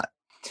and whatnot.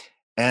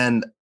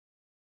 And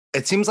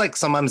it seems like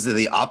sometimes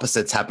the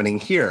opposite's happening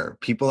here.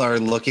 People are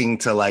looking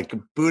to like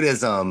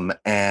Buddhism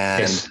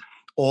and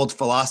old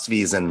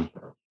philosophies. And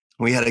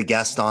we had a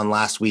guest on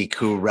last week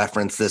who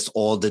referenced this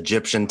old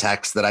Egyptian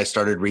text that I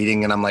started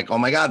reading, and I'm like, oh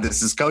my God,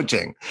 this is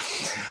coaching.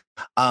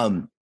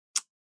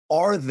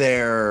 Are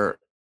there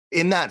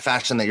in that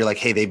fashion that you're like,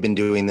 hey, they've been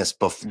doing this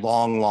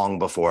long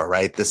before,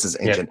 right? This is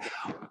ancient.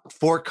 Yeah.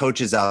 For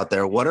coaches out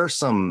there,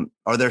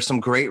 are there some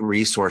great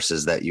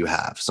resources that you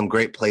have, some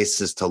great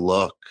places to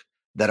look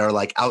that are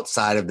like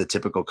outside of the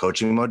typical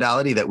coaching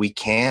modality that we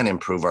can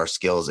improve our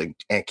skills and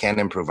can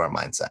improve our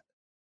mindset?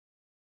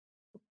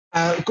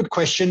 Good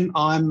question.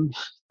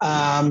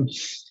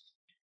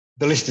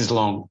 The list is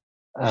long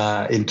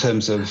in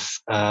terms of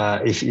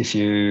if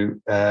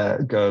you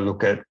go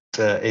look at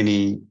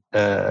any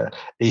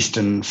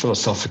Eastern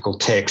philosophical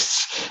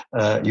texts,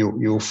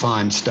 you'll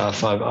find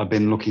stuff. I've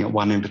been looking at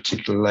one in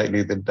particular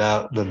lately, the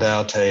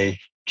Tao Te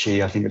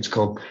Chi, I think it's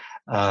called,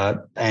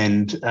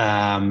 and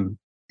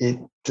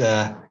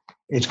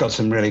it's got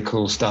some really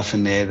cool stuff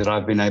in there that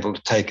I've been able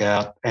to take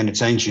out, and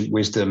it's ancient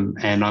wisdom.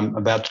 And I'm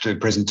about to do a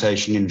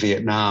presentation in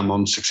Vietnam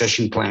on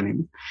succession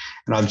planning,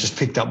 and I've just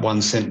picked up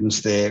one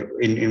sentence there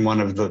in one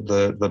of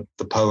the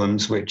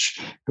poems, which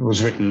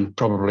was written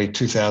probably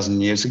 2,000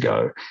 years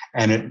ago,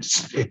 and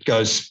it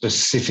goes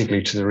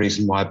specifically to the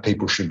reason why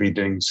people should be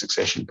doing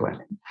succession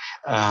planning.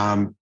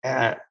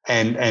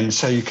 And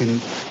so you can.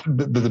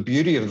 The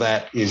beauty of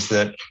that is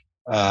that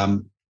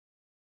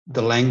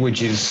the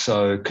language is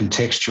so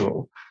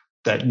contextual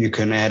that you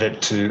can add it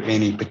to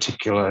any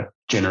particular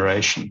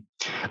generation.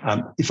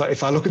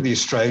 If I look at the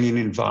Australian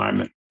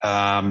environment,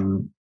 our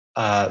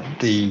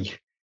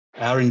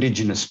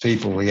Indigenous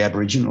people, the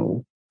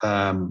Aboriginal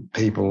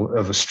people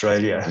of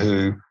Australia,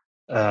 who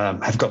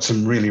have got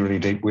some really, really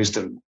deep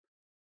wisdom.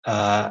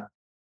 I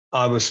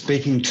was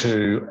speaking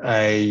to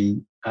a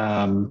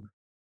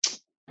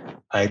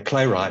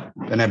playwright,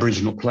 an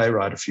Aboriginal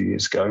playwright, a few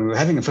years ago. We were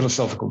having a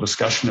philosophical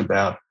discussion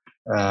about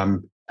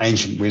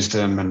ancient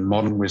wisdom and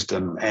modern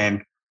wisdom,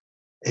 and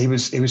he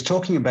was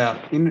talking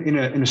about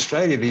in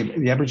Australia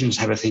the Aborigines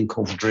have a thing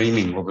called the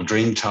dreaming or the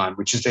dream time,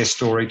 which is their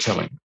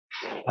storytelling,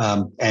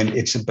 and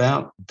it's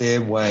about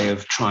their way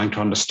of trying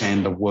to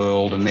understand the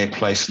world and their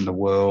place in the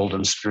world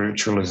and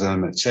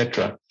spiritualism,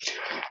 etc.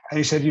 And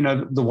he said,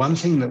 the one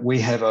thing that we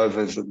have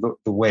over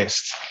the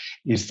West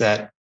is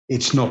that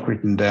it's not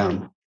written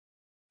down.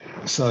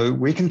 So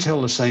we can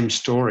tell the same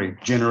story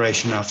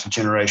generation after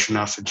generation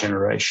after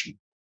generation.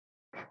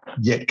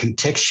 Yet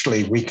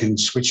contextually, we can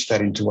switch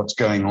that into what's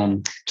going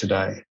on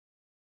today.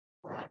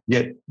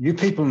 Yet you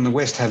people in the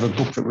West have a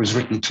book that was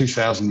written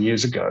 2,000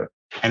 years ago,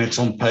 and it's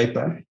on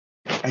paper,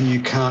 and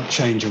you can't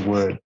change a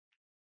word.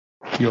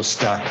 You're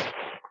stuck.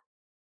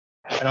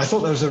 And I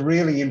thought that was a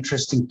really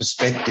interesting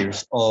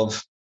perspective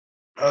of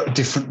a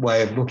different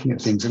way of looking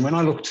at things. And when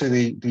I look to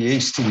the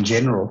East in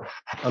general,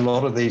 a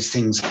lot of these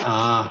things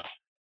are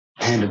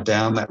handed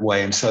down that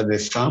way, and so they're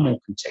far more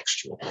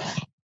contextual.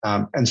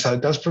 And so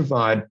it does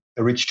provide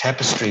a rich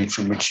tapestry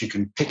from which you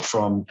can pick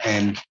from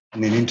and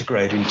then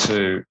integrate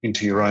into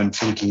your own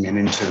thinking and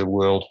into the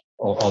world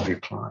of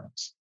your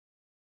clients.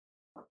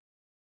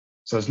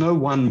 So there's no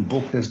one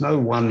book, there's no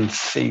one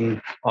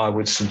thing I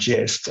would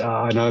suggest.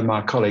 I know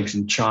my colleagues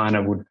in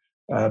China would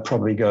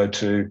probably go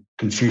to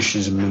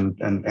Confucianism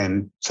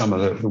and some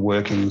of the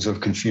workings of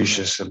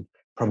Confucius and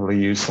probably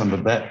use some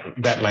of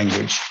that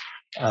language.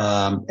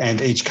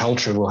 And each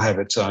culture will have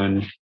its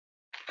own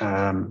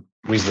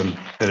wisdom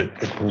that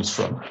it pulls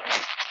from.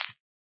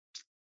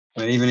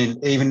 I mean,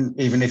 even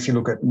if you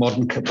look at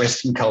modern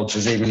Western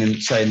cultures, even in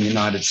the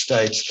United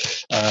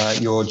States,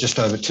 you're just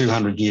over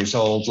 200 years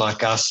old,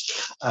 like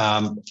us.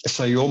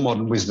 So your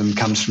modern wisdom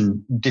comes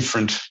from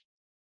different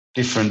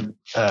data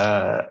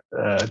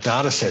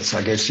sets.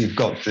 I guess you've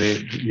got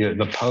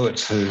the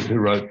poets who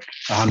wrote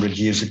 100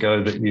 years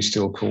ago that you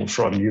still pull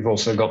from. You've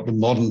also got the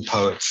modern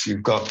poets.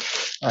 You've got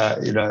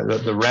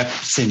the rap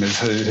singers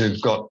who've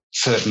got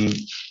certain.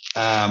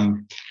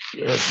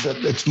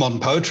 It's modern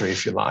poetry,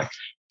 if you like.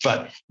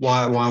 But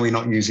why are we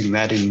not using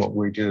that in what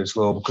we do as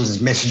well? Because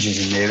there's messages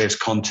in there, there's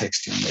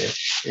context in there.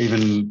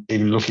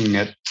 Even looking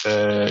at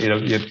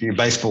your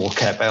baseball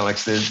cap,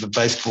 Alex. The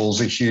baseball's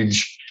a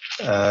huge,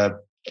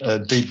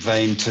 deep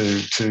vein to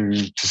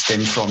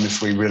stem from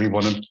if we really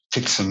want to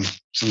pick some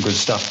good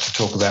stuff to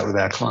talk about with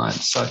our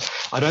clients. So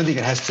I don't think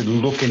it has to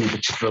look any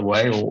particular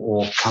way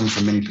or come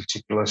from any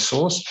particular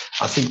source.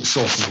 I think the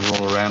sources are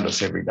all around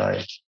us every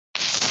day.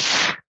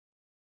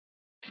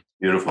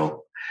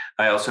 Beautiful.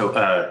 I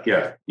also,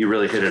 you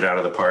really hit it out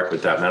of the park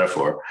with that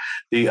metaphor.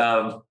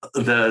 The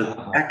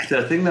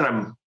thing that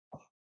I'm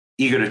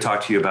eager to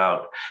talk to you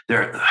about,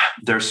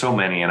 there's so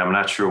many, and I'm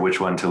not sure which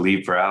one to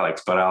leave for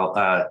Alex, but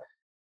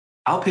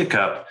I'll pick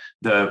up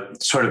the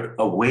sort of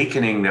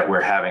awakening that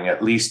we're having,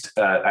 at least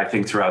I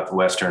think throughout the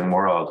Western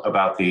world,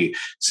 about the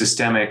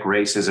systemic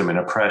racism and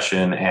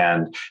oppression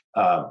and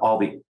all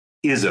the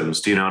isms.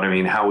 Do you know what I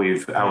mean? How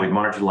we've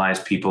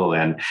marginalized people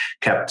and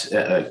kept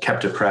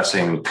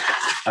oppressing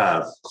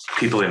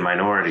people in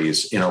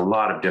minorities in a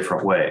lot of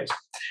different ways.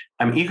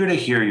 I'm eager to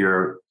hear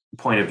your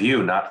point of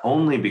view, not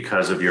only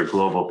because of your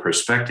global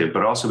perspective,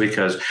 but also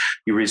because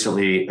you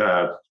recently,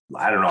 I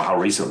don't know how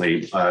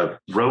recently,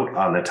 wrote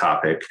on the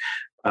topic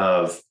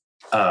of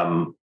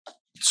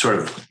sort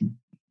of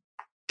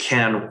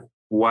can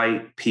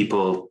white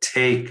people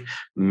take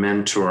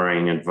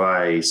mentoring,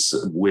 advice,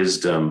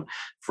 wisdom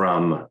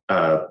from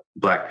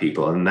Black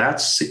people? And that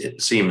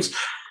seems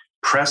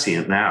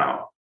prescient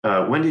now.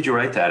 When did you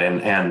write that,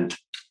 and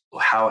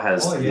how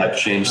has that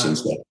changed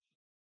since then?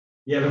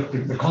 Yeah, look,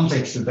 the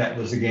context of that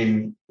was,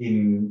 again,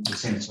 in the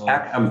sense of...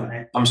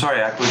 I'm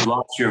sorry, we've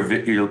lost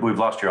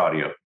your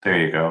audio. There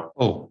you go.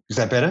 Oh, is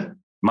that better?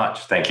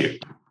 Much, thank you.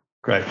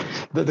 Great.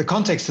 The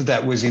context of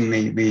that was in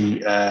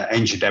the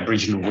ancient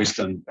Aboriginal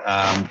wisdom.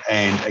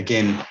 And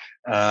again,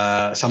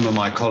 some of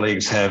my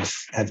colleagues have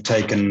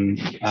taken,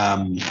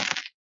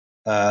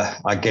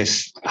 I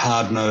guess,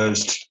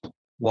 hard-nosed,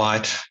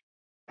 white,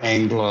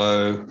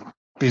 Anglo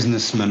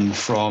businessmen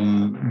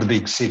from the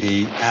big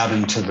city out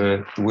into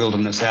the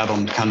wilderness, out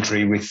on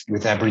country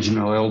with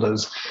Aboriginal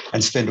elders,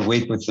 and spent a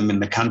week with them in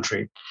the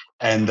country.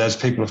 And those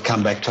people have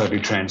come back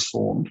totally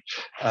transformed.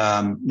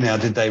 Now,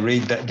 did they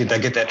read that? Did they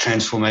get that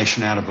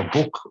transformation out of a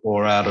book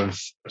or out of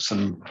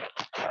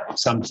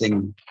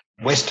something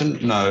Western?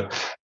 No,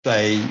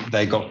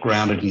 they got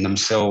grounded in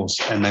themselves,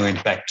 and they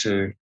went back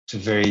to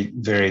very,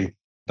 very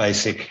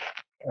basic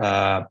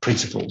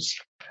principles,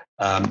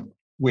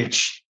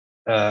 which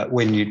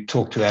when you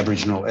talk to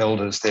Aboriginal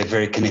elders, they're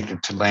very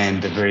connected to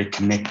land. They're very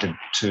connected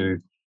to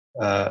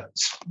the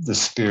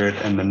spirit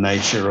and the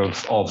nature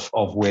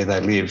of where they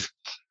live.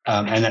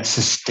 And that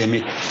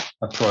systemic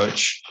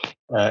approach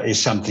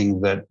is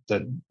something that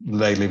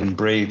they live and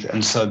breathe.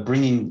 And so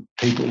bringing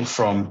people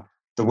from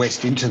the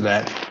West into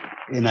that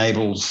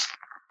enables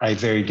a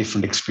very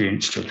different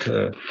experience to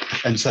occur.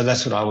 And so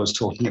that's what I was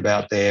talking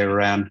about there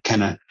around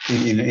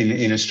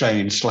in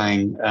Australian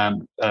slang,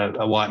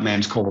 a white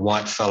man's called a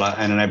white fella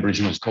and an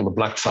Aboriginal's called a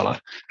black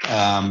fella.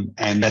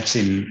 And that's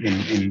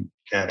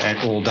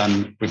all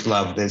done with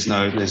love. There's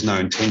no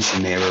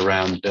intention there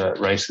around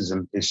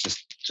racism. It's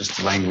just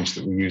the language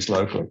that we use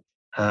locally.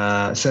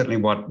 Certainly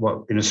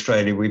what in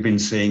Australia we've been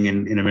seeing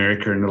in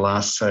America in the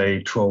last,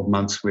 say, 12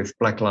 months with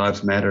Black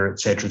Lives Matter,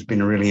 et cetera, has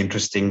been a really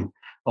interesting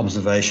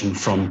observation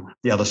from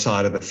the other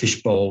side of the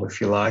fishbowl,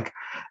 if you like.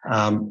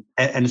 And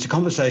it's a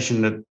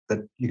conversation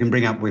that you can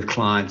bring up with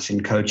clients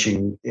in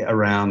coaching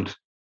around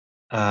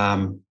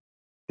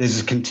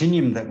there's a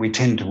continuum that we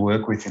tend to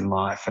work with in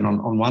life. And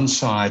on one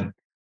side,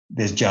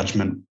 there's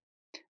judgment.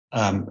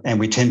 And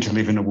we tend to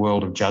live in a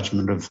world of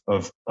judgment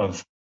of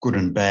good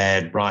and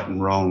bad, right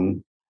and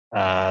wrong.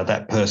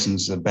 That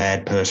person's a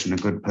bad person, a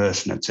good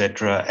person, et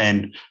cetera.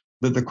 And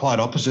the quite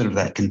opposite of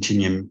that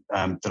continuum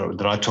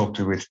that I talk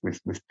to with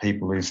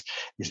people is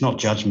not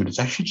judgment, it's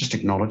actually just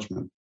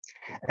acknowledgement.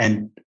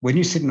 And when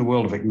you sit in a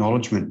world of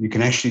acknowledgement, you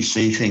can actually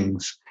see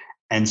things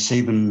and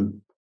see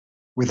them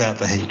without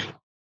the heat.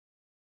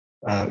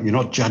 You're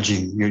not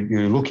judging,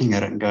 you're looking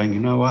at it and going, you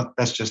know what,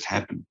 that's just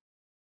happened.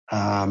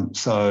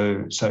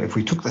 So if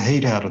we took the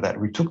heat out of that,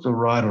 we took the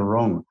right or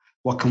wrong,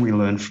 what can we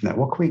learn from that?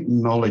 What can we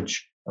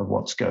acknowledge of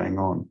what's going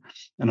on?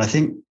 And I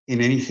think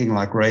in anything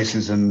like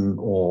racism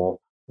or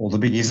the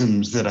big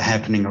isms that are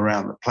happening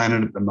around the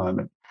planet at the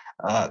moment,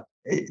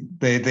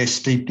 they're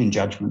steeped in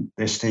judgment.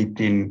 They're steeped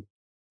in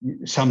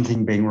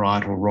something being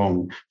right or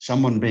wrong,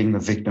 someone being the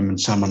victim and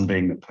someone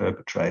being the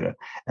perpetrator.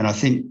 And I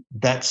think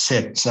that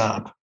sets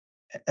up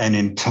an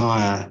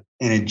entire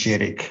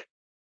energetic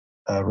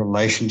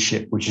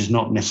relationship, which is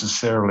not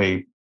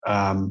necessarily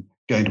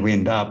going to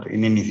end up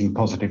in anything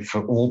positive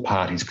for all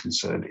parties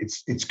concerned.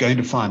 It's going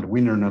to find a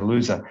winner and a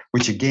loser,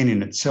 which again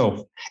in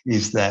itself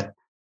is that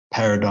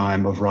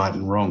paradigm of right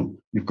and wrong.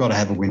 You've got to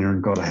have a winner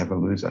and got to have a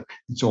loser.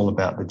 It's all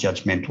about the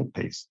judgmental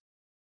piece.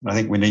 And I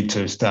think we need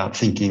to start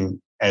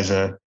thinking as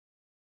a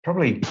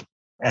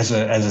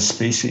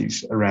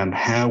species around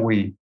how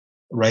we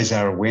raise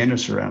our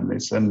awareness around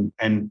this and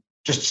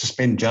just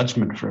suspend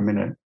judgment for a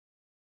minute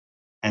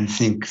and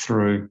think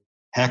through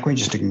how can we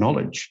just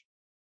acknowledge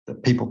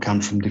that people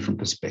come from different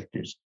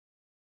perspectives.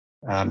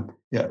 Part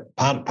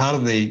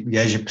of the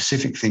Asia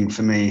Pacific thing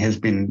for me has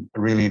been a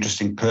really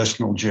interesting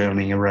personal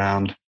journey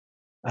around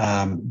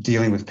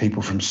dealing with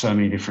people from so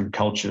many different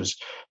cultures,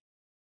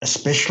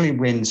 especially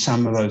when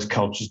some of those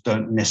cultures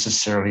don't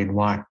necessarily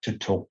like to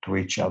talk to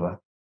each other.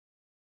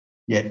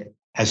 Yet,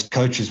 as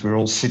coaches, we're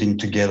all sitting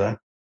together,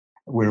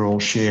 we're all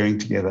sharing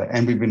together,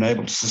 and we've been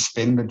able to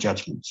suspend the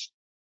judgments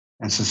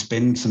and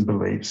suspend some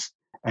beliefs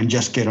and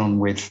just get on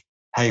with,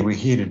 hey, we're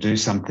here to do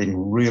something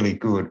really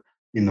good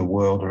in the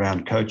world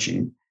around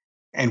coaching.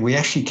 And we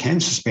actually can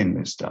suspend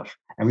this stuff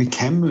and we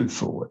can move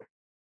forward.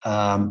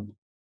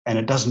 And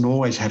it doesn't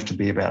always have to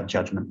be about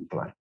judgment and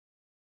blame.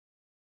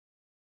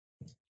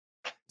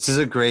 This is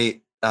a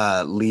great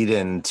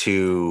lead-in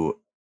to,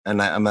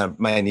 and I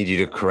might need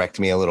you to correct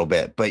me a little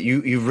bit, but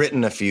you've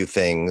written a few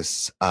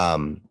things. Are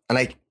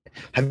they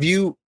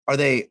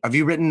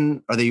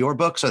your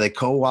books? Are they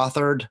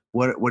co-authored?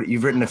 What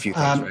you've written a few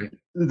things, right?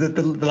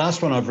 The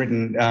last one I've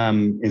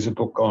written is a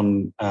book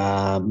on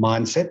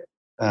mindset,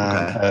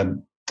 a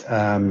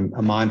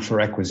mind for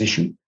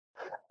acquisition.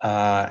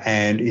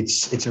 And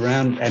it's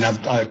around, and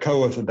I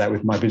co-authored that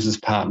with my business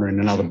partner in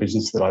another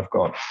business that I've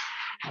got.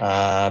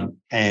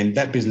 And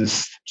that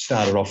business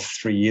started off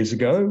 3 years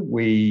ago.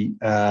 We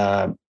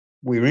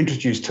we were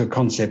introduced to a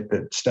concept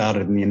that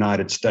started in the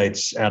United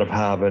States out of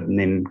Harvard and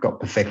then got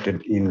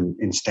perfected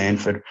in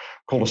Stanford,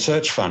 called a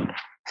search fund.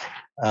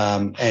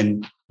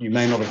 And you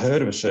may not have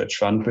heard of a search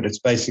fund, but it's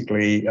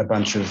basically a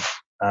bunch of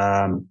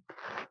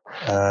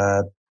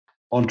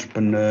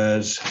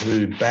entrepreneurs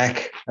who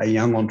back a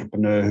young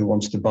entrepreneur who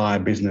wants to buy a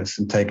business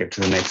and take it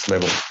to the next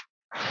level.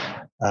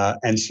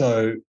 And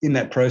so in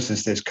that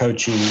process, there's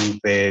coaching,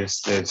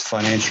 there's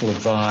financial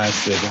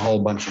advice, there's a whole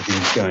bunch of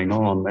things going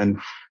on. And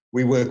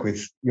we work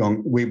with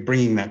we're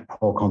bringing that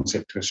whole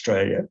concept to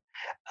Australia.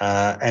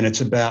 And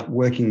it's about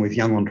working with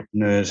young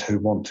entrepreneurs who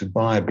want to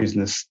buy a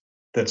business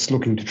that's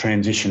looking to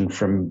transition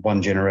from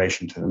one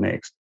generation to the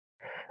next.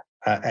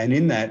 And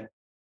in that,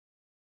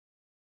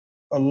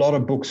 a lot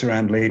of books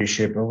around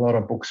leadership, a lot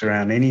of books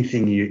around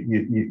anything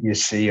you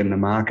see in the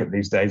market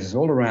these days is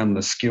all around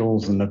the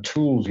skills and the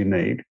tools you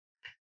need.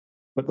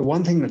 But the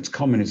one thing that's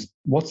common is,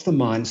 what's the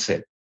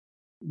mindset?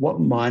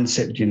 What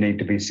mindset do you need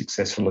to be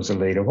successful as a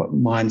leader? What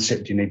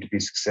mindset do you need to be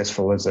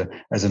successful as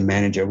a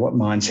manager? What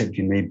mindset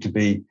do you need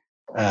to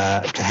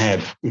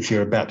have if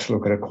you're about to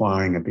look at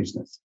acquiring a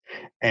business?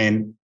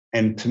 And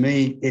to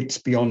me, it's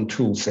beyond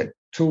tool set.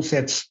 Tool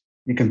sets,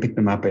 you can pick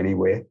them up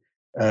anywhere.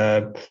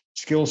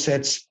 Skill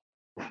sets,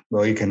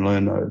 well, you can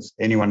learn those.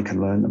 Anyone can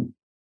learn them.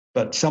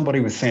 But somebody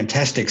with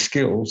fantastic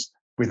skills,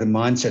 with a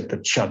mindset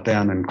that's shut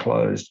down and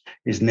closed,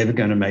 is never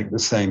going to make the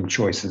same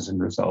choices and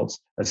results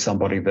as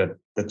somebody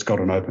that's got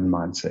an open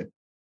mindset.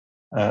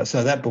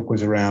 So that book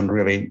was around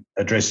really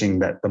addressing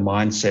the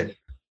mindset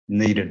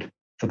needed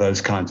for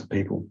those kinds of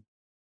people.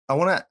 I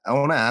want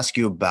to ask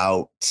you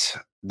about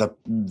the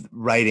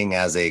writing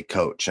as a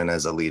coach and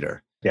as a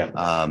leader. Yeah.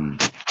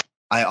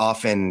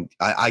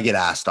 I get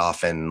asked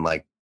often,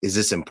 like, is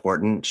this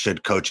important?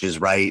 Should coaches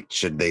write?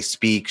 Should they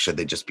speak? Should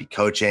they just be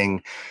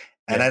coaching?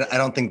 And I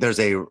don't think there's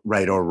a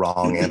right or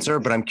wrong answer,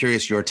 but I'm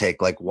curious your take.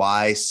 Like,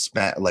 why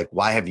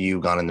have you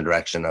gone in the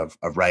direction of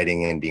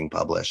writing and being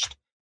published?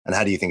 And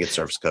how do you think it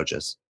serves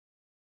coaches?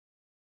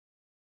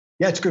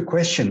 Yeah, it's a good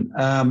question.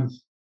 I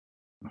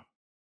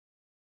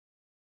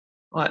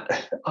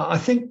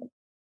think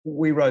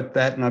we wrote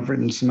that, and I've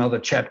written some other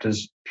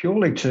chapters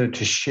purely to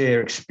share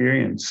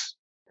experience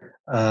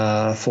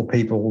for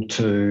people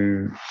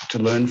to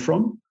learn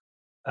from.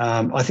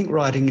 I think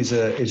writing is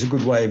a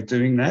good way of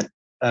doing that.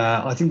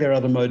 I think there are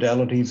other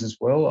modalities as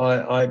well.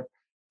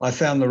 I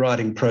found the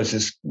writing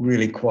process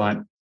really quite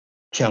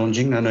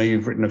challenging. I know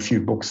you've written a few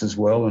books as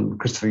well, and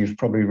Christopher, you've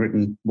probably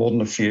written more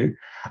than a few,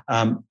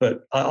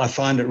 but I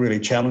find it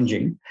really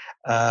challenging.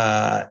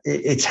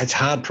 It's a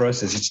hard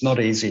process. It's not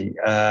easy.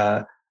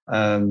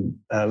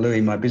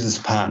 Louis, my business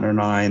partner, and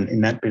I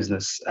in that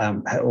business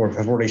have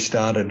already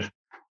started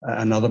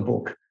another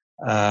book.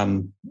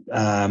 In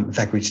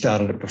fact, we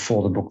started it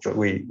before the book that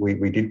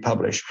we did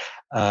publish.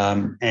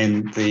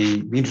 And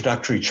the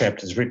introductory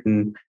chapter is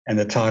written, and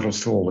the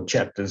titles to all the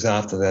chapters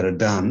after that are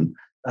done.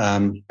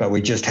 But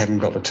we just haven't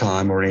got the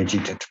time or energy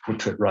to put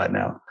to it right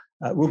now.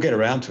 We'll get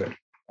around to it.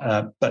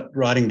 But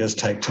writing does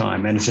take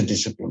time, and it's a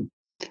discipline.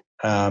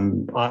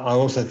 I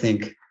also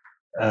think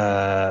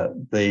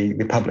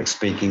the public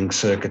speaking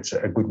circuit's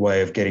a good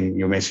way of getting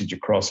your message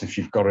across if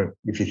you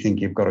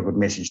think you've got a good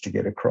message to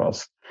get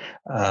across.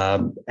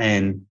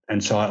 And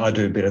so I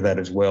do a bit of that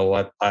as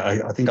well.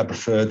 I think I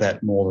prefer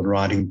that more than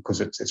writing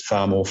because it's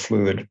far more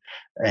fluid,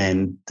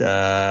 and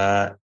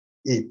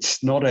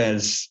it's not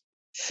as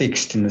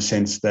fixed in the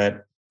sense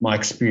that my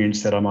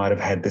experience that I might have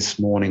had this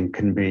morning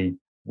can be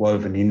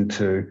woven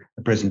into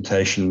a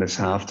presentation this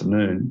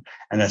afternoon,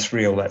 and that's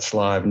real, that's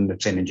live, and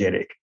it's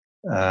energetic.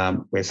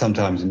 Where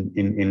sometimes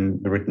in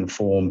the written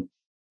form,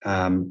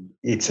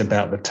 it's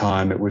about the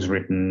time it was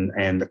written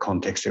and the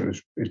context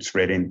it's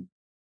read in.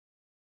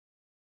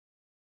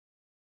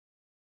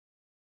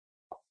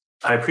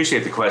 I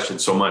appreciate the question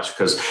so much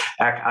because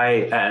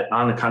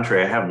on the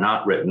contrary, I have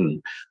not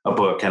written a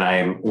book, and I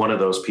am one of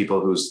those people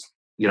who's,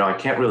 I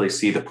can't really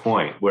see the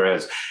point.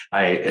 Whereas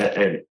I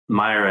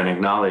admire and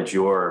acknowledge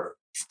your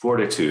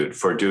fortitude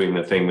for doing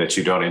the thing that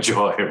you don't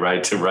enjoy,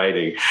 right, to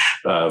writing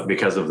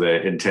because of the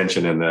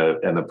intention and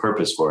the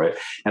purpose for it.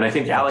 And I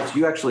think, Alex,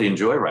 you actually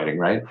enjoy writing,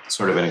 right?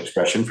 Sort of an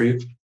expression for you.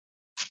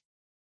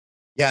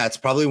 Yeah, it's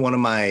probably one of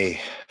my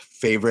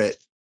favorite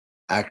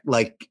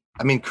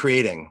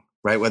creating,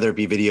 right? Whether it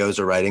be videos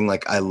or writing,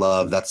 like I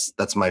love,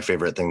 that's my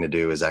favorite thing to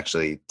do, is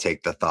actually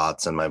take the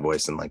thoughts and my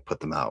voice and like put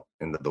them out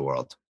into the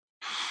world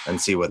and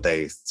see what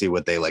they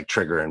like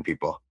trigger in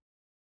people.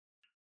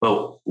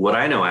 Well, what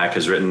I know Ak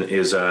has written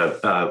is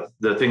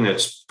the thing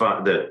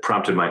that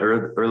prompted my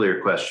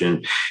earlier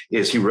question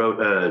is he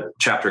wrote a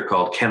chapter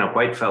called "Can a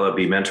White Fella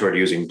Be Mentored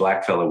Using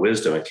Black Fella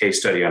Wisdom?" a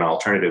case study on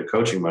alternative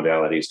coaching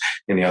modalities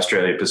in the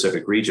Australia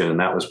Pacific region. And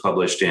that was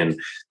published in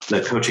the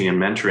Coaching and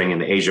Mentoring in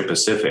the Asia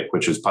Pacific,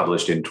 which was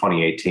published in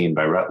 2018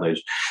 by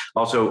Routledge.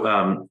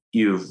 Also,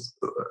 you've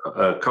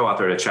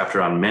co-authored a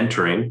chapter on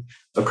mentoring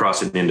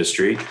across an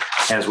industry,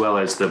 as well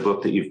as the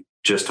book that you've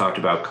just talked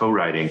about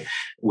co-writing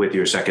with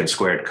your Second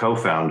Squared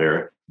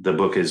co-founder, the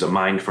book is A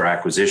Mind for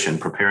Acquisition,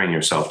 Preparing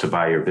Yourself to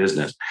Buy Your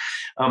Business.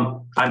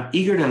 I'm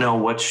eager to know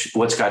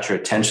what's got your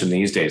attention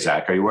these days,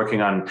 Zach. Are you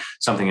working on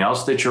something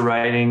else that you're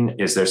writing?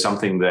 Is there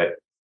something that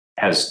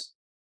has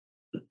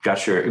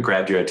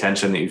grabbed your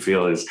attention that you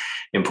feel is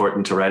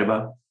important to write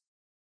about?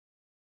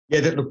 Yeah,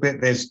 look,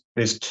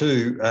 there's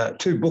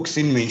two books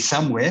in me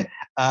somewhere.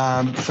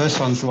 The first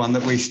one's the one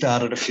that we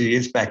started a few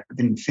years back but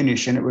didn't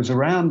finish, and it was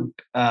around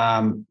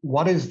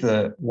what is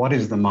the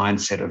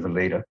mindset of a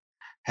leader?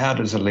 How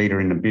does a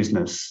leader in a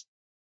business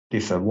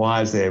differ?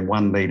 Why is there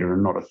one leader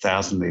and not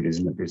 1,000 leaders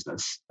in a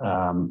business?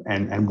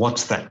 And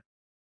what's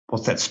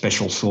that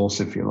special sauce,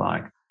 if you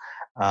like?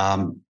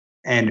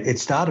 And it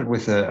started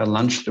with a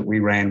lunch that we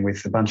ran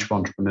with a bunch of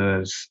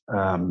entrepreneurs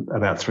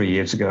about 3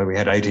 years ago. We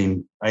had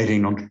 18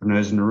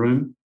 entrepreneurs in the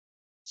room.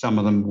 Some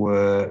of them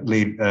were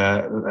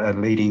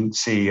leading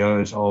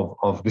CEOs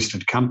of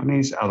listed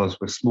companies. Others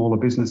were smaller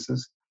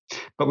businesses.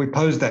 But we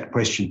posed that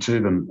question to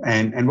them.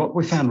 And what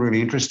we found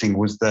really interesting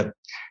was that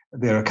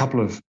there are a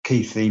couple of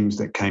key themes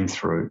that came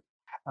through.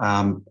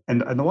 And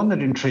the one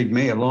that intrigued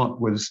me a lot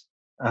was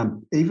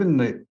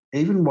even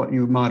what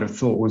you might have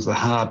thought was the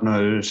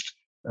hard-nosed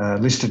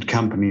listed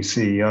company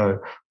CEO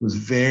was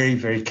very,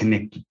 very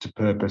connected to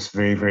purpose,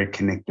 very, very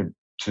connected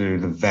to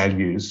the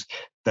values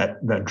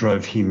that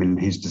drove him in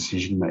his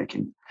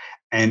decision-making.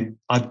 And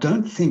I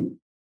don't think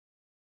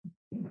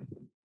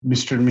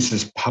Mr. and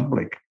Mrs.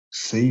 Public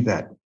see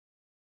that.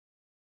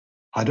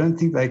 I don't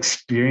think they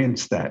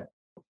experience that.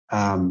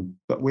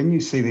 But when you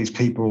see these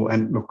people,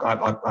 and look,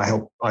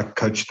 I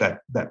coached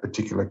that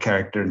particular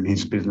character in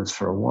his business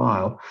for a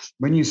while.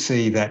 When you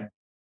see that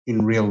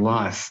in real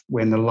life,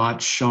 when the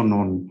light shone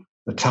on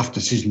the tough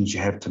decisions you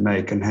have to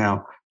make and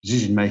how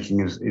decision making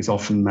is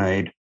often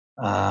made,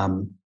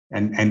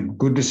 and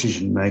good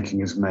decision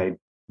making is made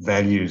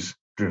values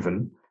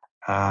driven,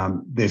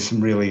 there's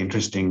some really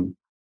interesting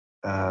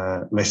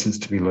lessons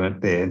to be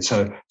learnt there. And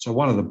so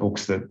one of the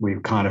books that we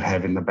kind of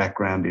have in the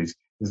background is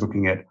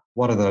looking at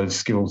what are those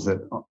skills that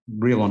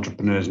real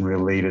entrepreneurs and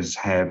real leaders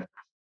have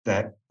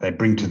that they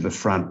bring to the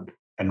front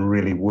and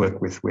really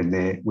work with when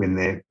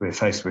they're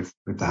faced with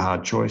the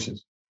hard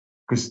choices.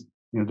 Because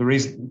the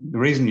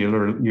reason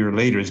you're a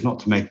leader is not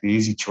to make the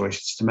easy choice,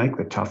 it's to make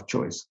the tough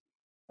choice.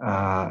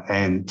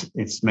 And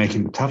it's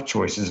making the tough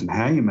choices and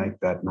how you make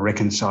that and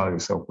reconcile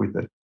yourself with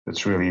it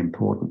that's really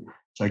important.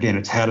 So again,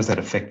 it's how does that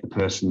affect the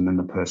person and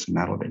the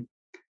personality.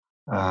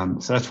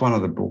 So that's one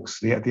of the books.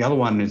 The other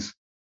one is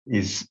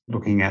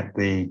looking at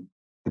the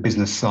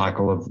business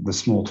cycle of the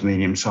small to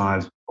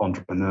medium-sized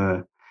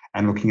entrepreneur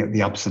and looking at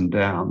the ups and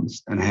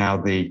downs and how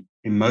the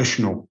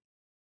emotional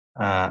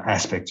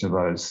aspects of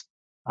those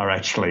are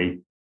actually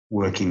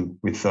working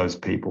with those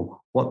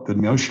people, what the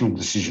emotional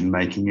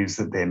decision-making is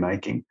that they're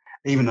making,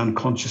 even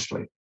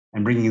unconsciously,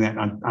 and bringing that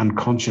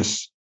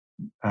unconscious,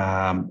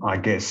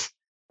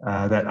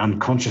 that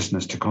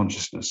unconsciousness to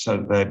consciousness,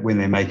 so that when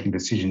they're making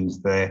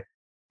decisions, they're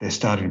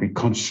starting to be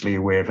consciously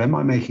aware of, am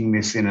I making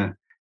this in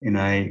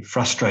a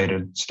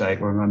frustrated state,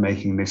 or am I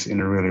making this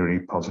in a really,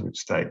 really positive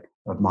state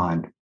of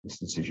mind, this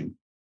decision?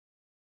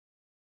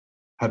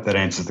 Hope that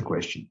answers the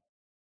question.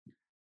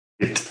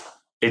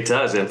 It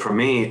does. And for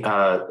me,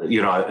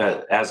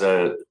 as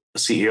a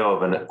CEO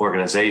of an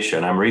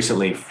organization, I'm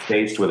recently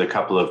faced with a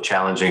couple of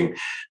challenging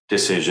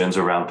decisions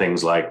around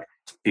things like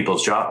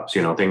people's jobs,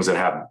 things that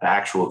have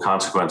actual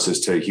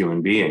consequences to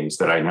human beings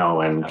that I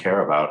know and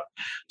care about.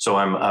 So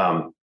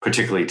I'm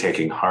particularly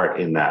taking heart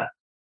in that.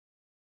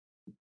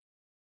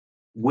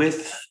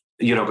 With,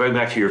 going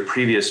back to your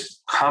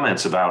previous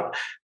comments about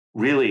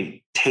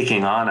really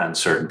taking on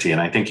uncertainty, and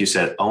I think you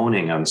said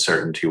owning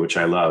uncertainty, which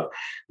I love,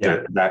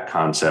 that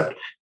concept.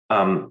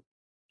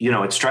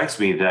 It strikes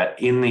me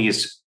that in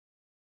these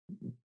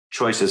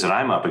choices that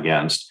I'm up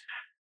against,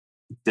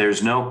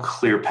 there's no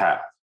clear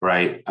path,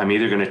 right? I'm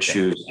either going to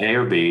choose A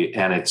or B,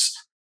 and it's,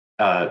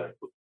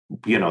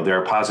 there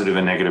are positive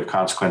and negative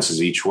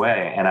consequences each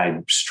way. And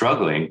I'm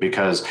struggling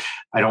because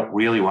I don't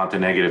really want the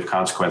negative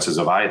consequences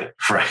of either,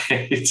 right?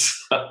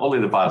 It's only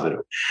the positive.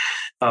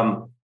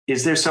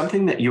 Is there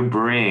something that you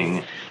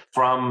bring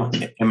from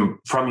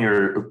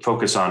your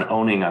focus on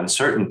owning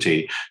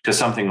uncertainty to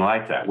something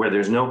like that, where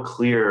there's no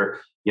clear,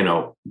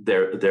 there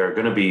are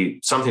going to be,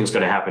 something's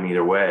going to happen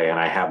either way, and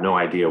I have no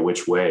idea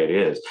which way it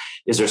is.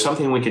 Is there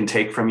something we can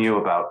take from you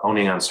about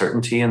owning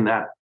uncertainty in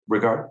that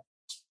regard?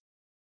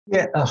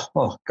 Yeah.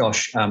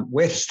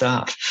 Where to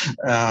start?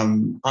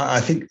 I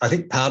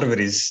think part of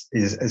it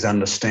is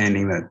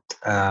understanding that.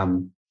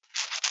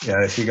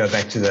 If you go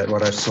back to that,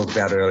 what I talked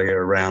about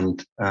earlier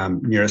around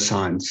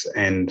neuroscience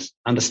and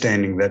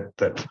understanding that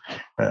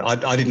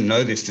I didn't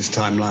know this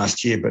time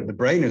last year, but the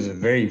brain is a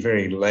very,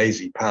 very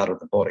lazy part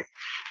of the body.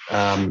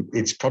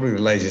 It's probably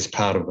the laziest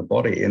part of the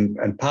body.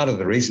 And part of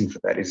the reason for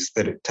that is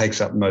that it takes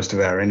up most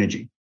of our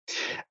energy.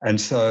 And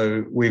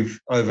so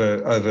we've over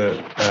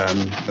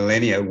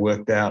millennia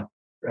worked out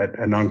at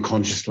an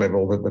unconscious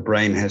level that the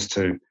brain has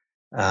to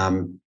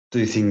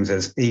do things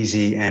as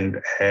easy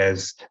and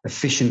as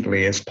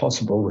efficiently as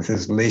possible with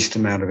as least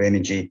amount of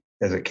energy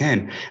as it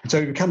can. And so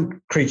we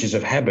become creatures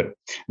of habit.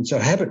 And so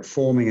habit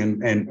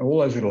forming and all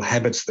those little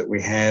habits that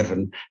we have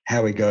and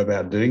how we go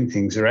about doing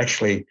things are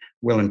actually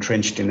well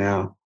entrenched in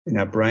our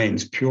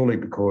brains, purely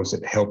because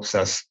it helps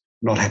us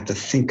not have to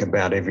think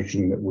about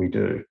everything that we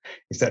do.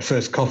 It's that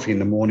first coffee in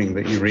the morning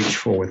that you reach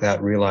for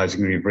without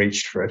realizing you've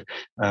reached for it,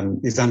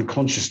 is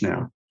unconscious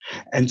now.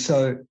 And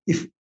so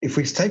if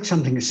we take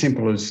something as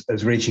simple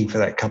as reaching for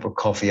that cup of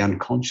coffee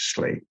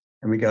unconsciously,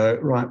 and we go,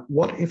 right,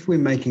 what if we're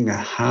making a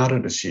harder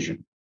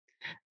decision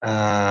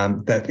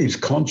that is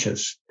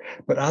conscious,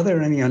 but are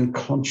there any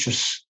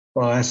unconscious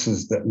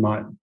biases that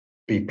might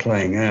be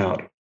playing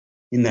out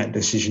in that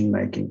decision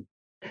making?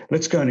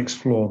 Let's go and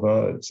explore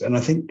those. And I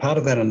think part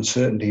of that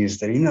uncertainty is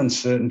that in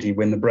uncertainty,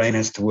 when the brain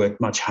has to work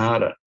much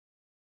harder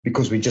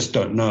because we just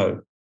don't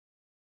know,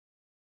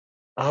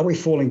 are we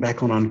falling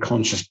back on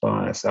unconscious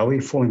bias? Are we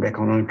falling back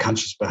on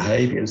unconscious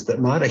behaviors that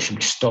might actually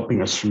be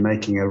stopping us from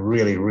making a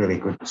really, really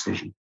good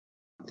decision?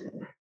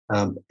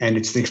 And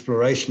it's the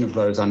exploration of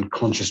those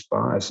unconscious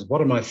biases.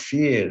 What are my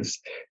fears?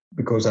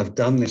 Because I've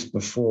done this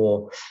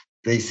before,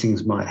 these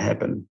things might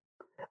happen.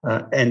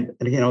 And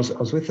again, I was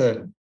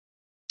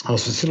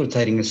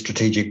facilitating a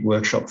strategic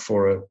workshop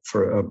for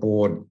a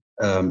board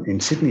in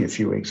Sydney a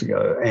few weeks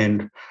ago,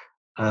 and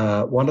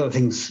one of the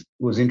things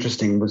was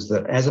interesting was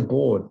that as a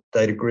board,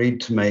 they'd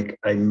agreed to make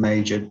a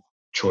major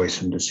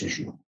choice and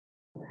decision.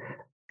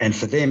 And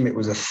for them, it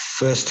was the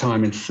first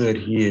time in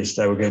 30 years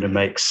they were going to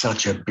make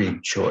such a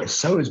big choice.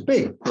 So it was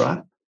big,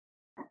 right?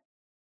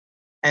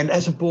 And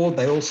as a board,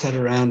 they all sat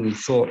around and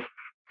thought,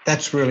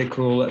 that's really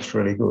cool, that's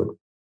really good.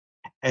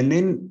 And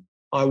then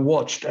I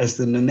watched as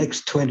in the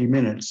next 20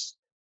 minutes,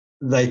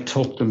 they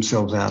talked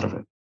themselves out of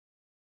it.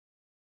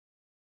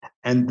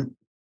 And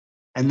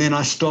then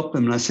I stopped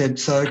them and I said,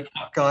 so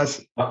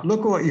guys, look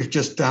at what you've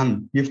just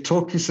done. You've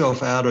talked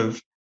yourself out of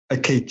a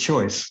key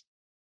choice.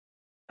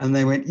 And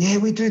they went, yeah,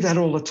 we do that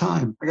all the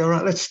time. I go,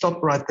 right, let's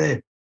stop right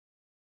there.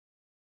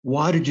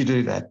 Why did you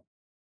do that?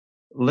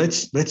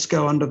 Let's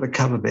go under the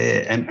cover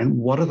there. And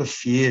what are the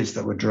fears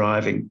that were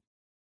driving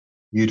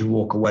you to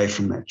walk away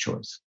from that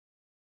choice?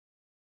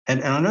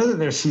 And I know that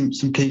there are some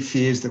key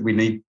fears that we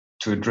need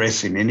to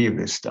address in any of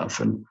this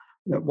stuff. And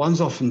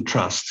one's often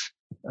trust.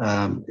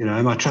 Am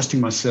I trusting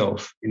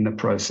myself in the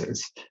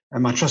process?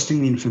 Am I trusting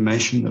the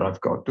information that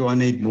I've got? Do I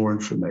need more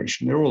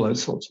information? There are all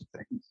those sorts of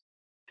things.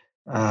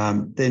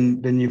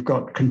 Then you've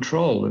got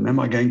control. And am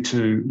I going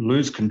to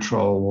lose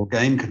control or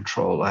gain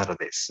control out of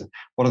this?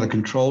 What are the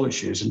control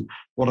issues? And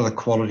what are the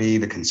quality,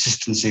 the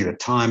consistency, the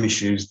time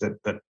issues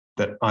that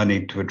I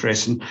need to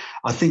address? And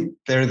I think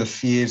there are the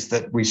fears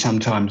that we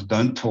sometimes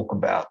don't talk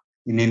about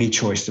in any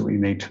choice that we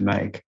need to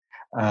make.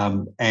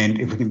 And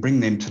if we can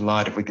bring them to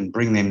light, if we can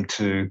bring them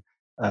to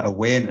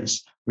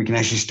awareness, we can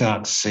actually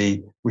start to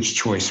see which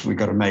choice we've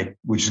got to make,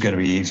 which is going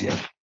to be easier.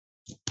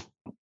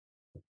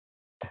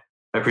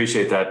 I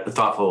appreciate that, the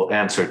thoughtful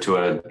answer to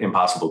an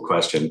impossible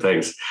question.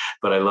 Thanks.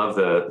 But I love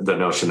the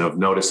notion of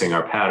noticing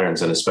our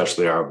patterns and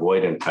especially our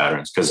avoidant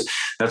patterns, because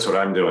that's what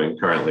I'm doing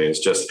currently. It's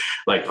just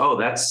like, oh,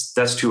 that's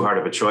too hard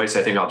of a choice.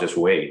 I think I'll just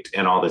wait.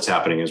 And all that's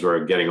happening is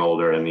we're getting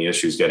older and the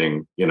issue's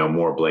getting,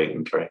 more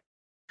blatant, right?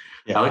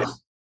 Yeah. Alex?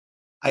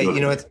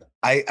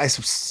 I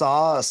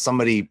saw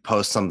somebody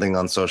post something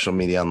on social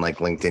media on like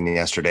LinkedIn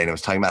yesterday, and it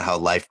was talking about how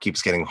life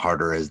keeps getting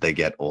harder as they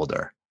get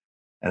older.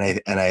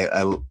 And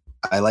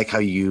I like how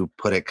you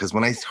put it, because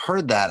when I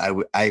heard that,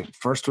 I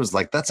first was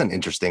like, that's an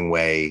interesting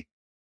way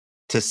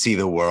to see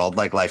the world.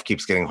 Like life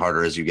keeps getting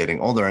harder as you're getting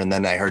older. And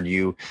then I heard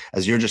you,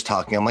 as you're just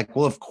talking, I'm like,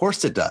 well, of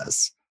course it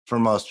does for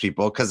most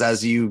people, because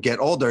as you get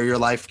older, your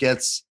life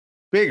gets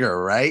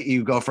bigger, right?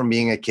 You go from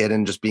being a kid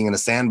and just being in a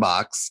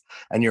sandbox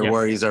and your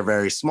worries are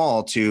very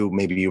small to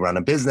maybe you run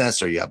a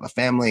business or you have a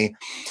family.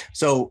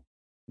 So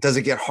does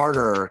it get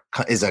harder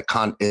is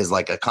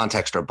like a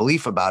context or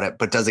belief about it,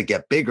 but does it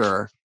get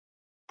bigger?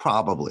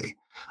 Probably.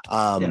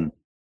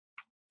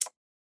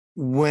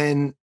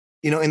 When,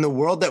 in the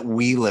world that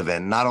we live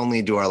in, not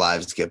only do our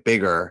lives get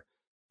bigger,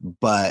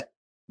 but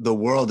the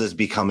world is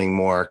becoming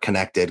more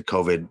connected.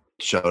 COVID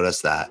showed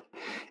us that.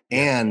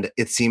 And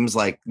it seems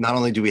like not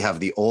only do we have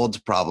the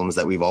old problems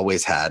that we've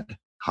always had,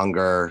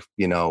 hunger,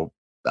 natural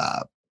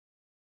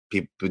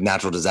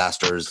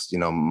disasters,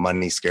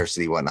 money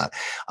scarcity, whatnot.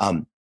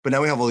 But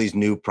now we have all these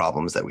new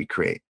problems that we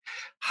create.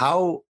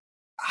 How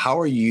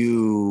are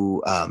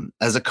you,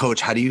 as a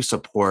coach, how do you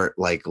support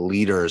like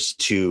leaders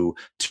to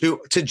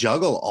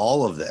juggle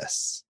all of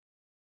this,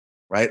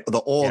 right?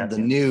 The old, the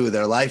new,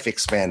 their life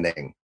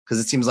expanding.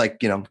 Because it seems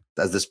like,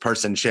 as this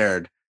person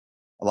shared,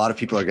 a lot of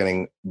people are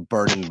getting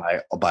burdened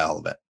by all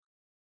of it.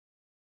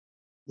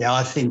 Yeah,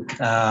 I think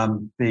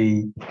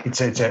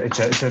it's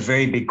a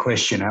very big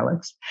question,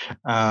 Alex,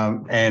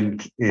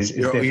 and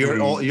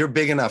you're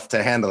big enough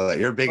to handle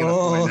it. You're big enough.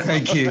 Oh,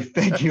 thank you.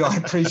 I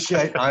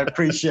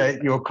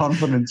appreciate your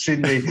confidence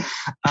in me.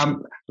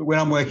 When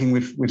I'm working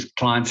with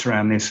clients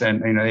around this,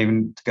 and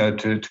even to go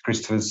to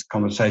Christopher's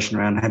conversation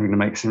around having to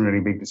make some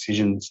really big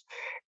decisions,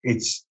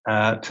 it's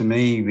to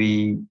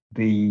me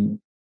the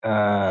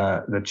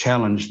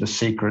challenge, the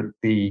secret,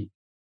 the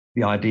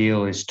the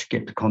ideal is to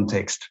get the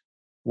context.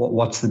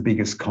 What's the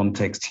biggest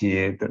context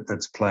here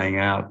that's playing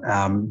out?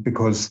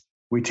 Because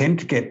we tend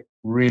to get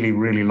really,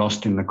 really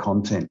lost in the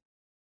content.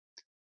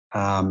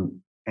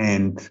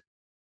 And,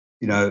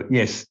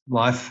 yes,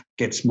 life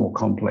gets more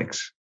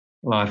complex.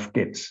 I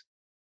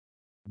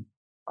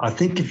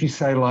think if you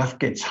say life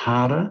gets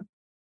harder,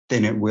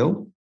 then it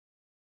will.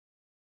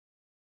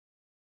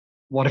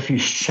 What if you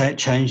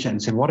change that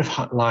and said, what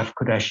if life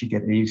could actually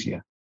get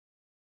easier?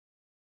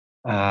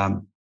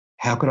 How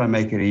could I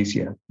make it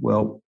easier?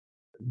 Well,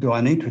 do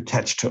I need to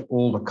attach to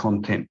all the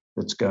content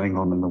that's going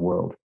on in the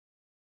world?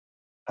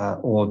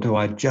 Or do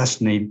I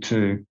just need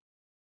to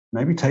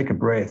maybe take a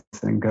breath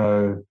and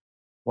go,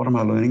 what am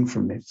I learning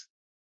from this?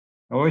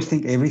 I always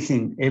think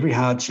every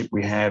hardship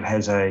we have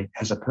has a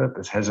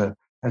purpose, has a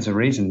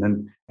reason.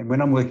 And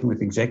when I'm working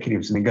with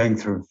executives and they're going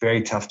through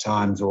very tough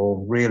times,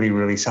 or really,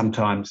 really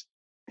sometimes,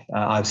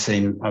 I've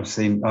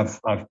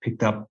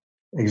picked up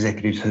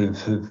executives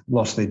who've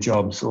lost their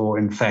jobs, or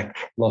in fact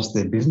lost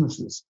their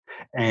businesses,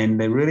 and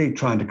they're really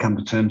trying to come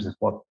to terms with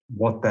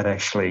what that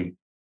actually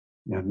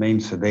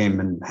means for them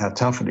and how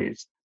tough it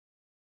is.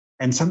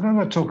 And sometimes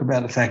I talk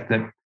about the fact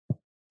that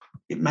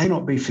it may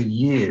not be for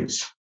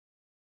years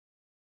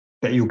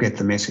that you'll get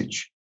the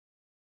message,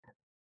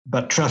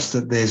 but trust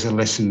that there's a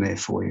lesson there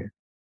for you.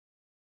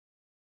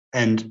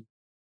 And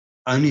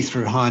only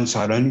through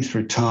hindsight, only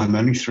through time,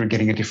 only through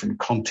getting a different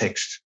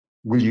context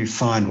will you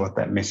find what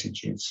that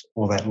message is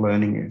or that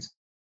learning is.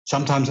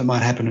 Sometimes it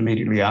might happen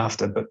immediately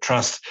after, but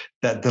trust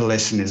that the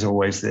lesson is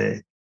always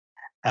there.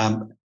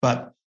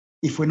 But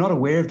if we're not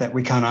aware of that,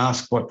 we can't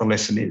ask what the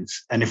lesson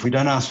is. And if we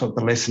don't ask what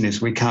the lesson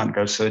is, we can't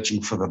go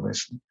searching for the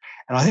lesson.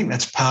 And I think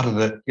that's part of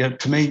the,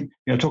 to me,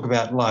 talk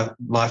about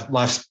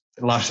life's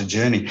a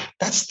journey.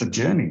 That's the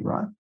journey,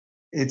 right?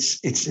 It's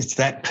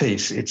that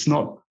piece. It's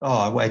not,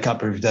 I wake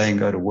up every day and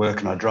go to work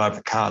and I drive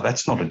the car.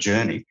 That's not a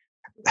journey.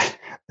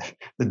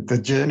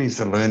 The journey is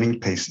the learning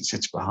piece that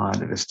sits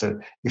behind it. As to,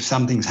 if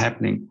something's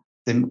happening,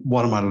 then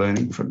what am I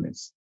learning from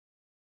this?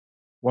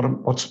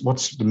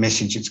 What's the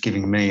message it's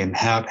giving me, and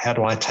how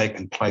do I take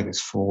and play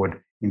this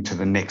forward into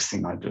the next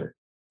thing I do?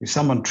 If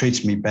someone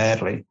treats me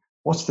badly,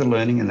 what's the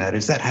learning in that?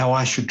 Is that how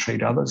I should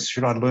treat others?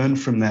 Should I learn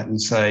from that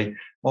and say,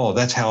 oh,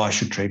 that's how I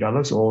should treat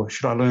others? Or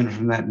should I learn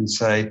from that and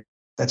say,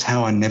 that's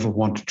how I never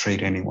want to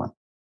treat anyone?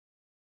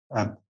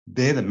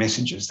 They're the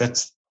messages.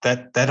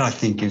 That I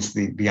think is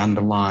the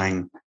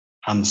underlying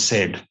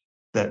unsaid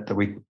that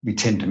we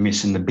tend to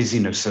miss in the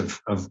busyness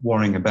of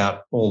worrying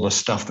about all the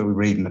stuff that we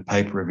read in the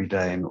paper every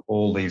day and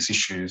all these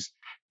issues.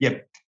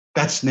 Yep,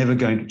 that's never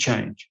going to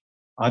change.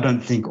 I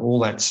don't think all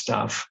that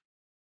stuff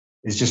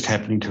is just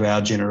happening to our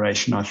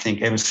generation. I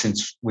think ever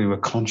since we were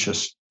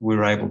conscious, we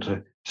were able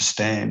to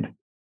stand,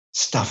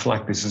 stuff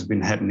like this has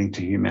been happening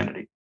to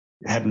humanity.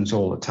 It happens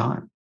all the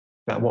time,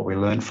 about what we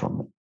learn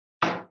from it.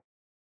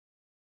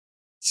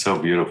 So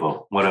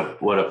beautiful. What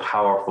a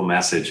powerful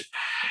message.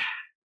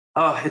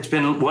 Oh, it's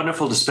been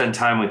wonderful to spend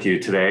time with you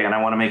today, and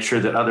I want to make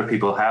sure that other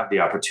people have the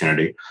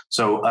opportunity.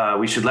 So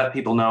we should let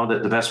people know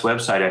that the best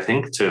website, I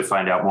think, to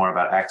find out more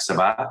about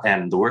AXABA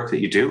and the work that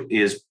you do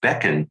is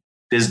Beckon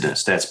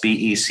Business. That's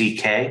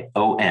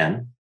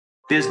BECKON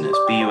Business,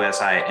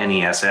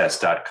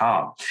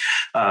 BUSINESS.com.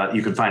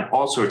 You can find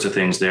all sorts of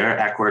things there.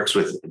 ACT works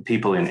with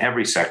people in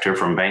every sector,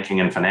 from banking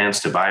and finance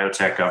to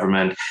biotech,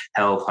 government,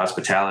 health,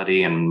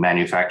 hospitality, and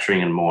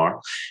manufacturing, and more.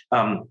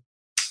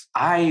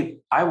 I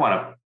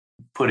want to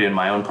put in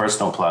my own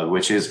personal plug,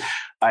 which is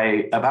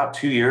about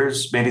 2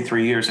 years, maybe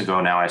 3 years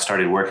ago now, I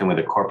started working with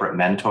a corporate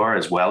mentor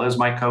as well as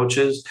my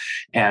coaches.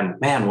 And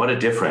man, what a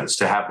difference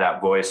to have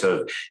that voice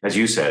of, as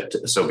you said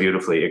so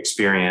beautifully,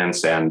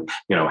 experience and,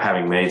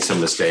 having made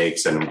some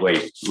mistakes and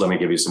wait, let me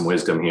give you some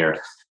wisdom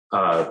here.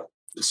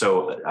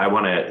 So I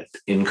want to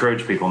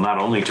encourage people not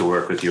only to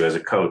work with you as a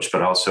coach,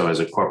 but also as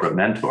a corporate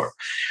mentor.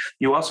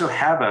 You also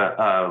have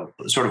a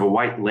sort of a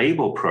white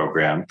label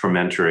program for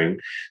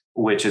mentoring,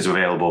 which is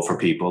available for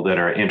people that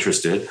are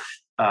interested.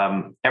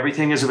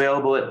 Everything is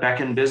available at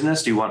Beckon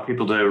Business. Do you want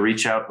people to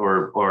reach out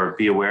or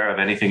be aware of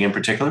anything in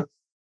particular?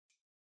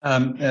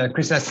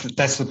 Chris,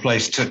 that's the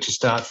place to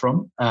start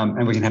from,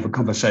 and we can have a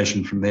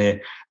conversation from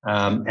there.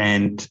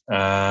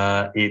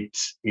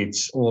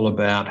 It's all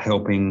about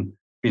helping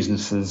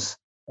businesses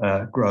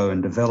grow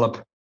and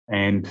develop,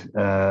 and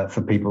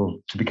for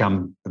people to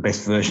become the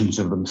best versions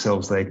of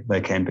themselves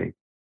they can be.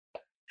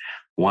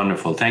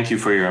 Wonderful. Thank you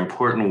for your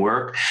important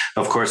work.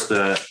 Of course,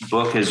 the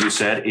book, as you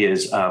said,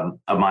 is A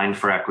Mind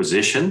for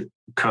Acquisition,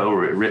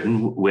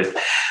 co-written with,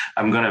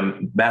 I'm going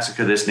to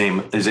massacre this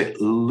name. Is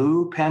it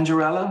Lou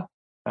Pangarella?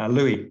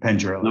 Louis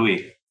Pangarella.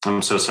 Louis.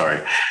 I'm so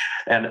sorry.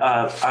 And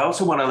I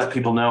also want to let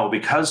people know,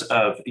 because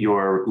of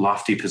your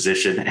lofty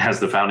position as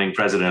the founding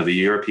president of the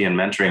European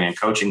Mentoring and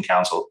Coaching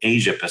Council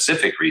Asia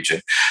Pacific region,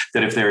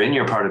 that if they're in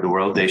your part of the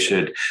world, they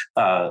should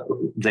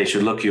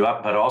look you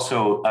up. But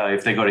also,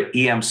 if they go to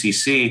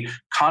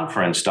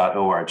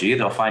emccconference.org,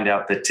 they'll find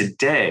out that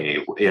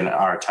today in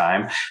our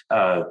time,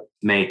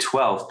 May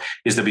 12th,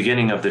 is the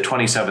beginning of the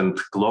 27th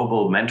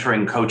Global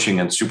Mentoring, Coaching,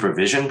 and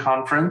Supervision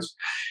Conference.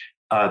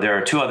 There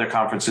are 2 other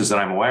conferences that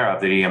I'm aware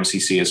of that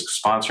EMCC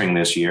is sponsoring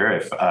this year.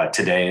 If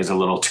today is a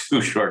little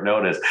too short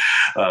notice,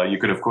 you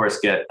could, of course,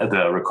 get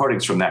the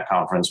recordings from that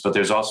conference. But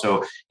there's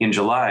also in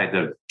July,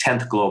 the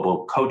 10th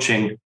Global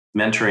Coaching,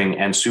 Mentoring,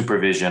 and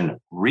Supervision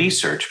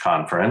Research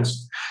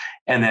Conference.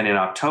 And then in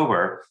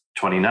October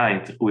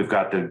 29th, we've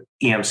got the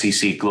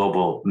EMCC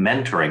Global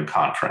Mentoring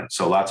Conference.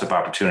 So lots of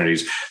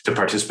opportunities to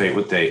participate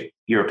with the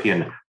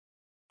European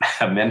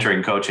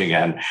Mentoring Coaching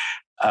and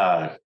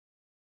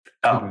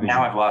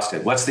now I've lost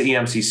it. What's the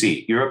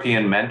EMCC?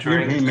 European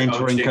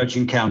Mentoring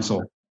Coaching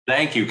Council.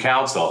 Thank you,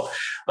 Council.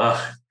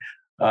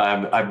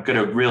 I'm going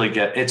to really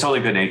it's only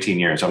been 18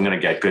 years. I'm going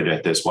to get good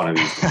at this one of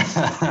these days.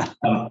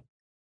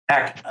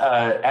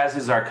 As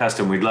is our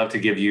custom, we'd love to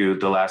give you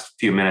the last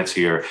few minutes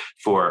here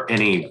for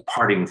any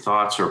parting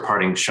thoughts or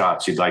parting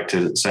shots you'd like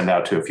to send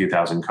out to a few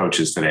thousand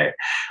coaches today.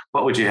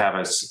 What would you have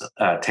us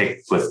take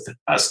with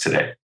us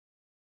today?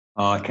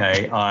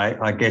 Okay,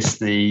 I guess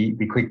the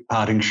quick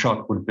parting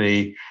shot would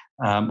be,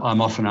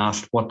 I'm often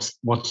asked what's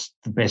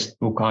the best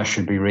book I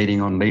should be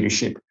reading on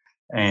leadership.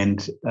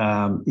 And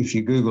if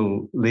you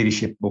Google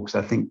leadership books,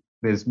 I think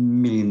there's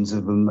millions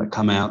of them that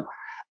come out.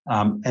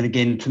 And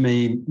again, to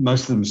me,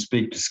 most of them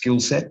speak to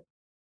skill set.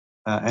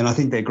 And I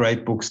think they're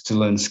great books to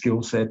learn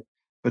skill set.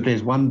 But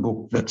there's one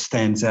book that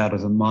stands out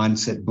as a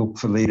mindset book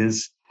for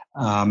leaders.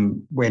 I've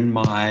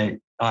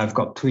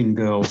got twin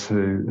girls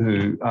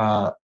who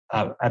are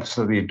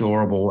absolutely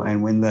adorable.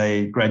 And when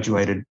they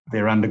graduated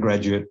their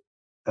undergraduate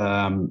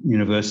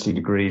university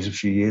degrees a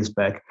few years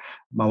back,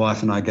 my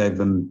wife and I gave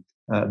them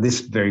this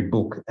very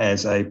book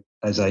as a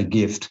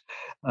gift.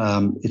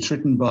 It's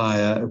written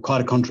by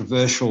quite a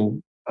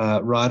controversial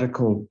writer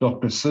called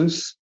Dr.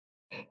 Seuss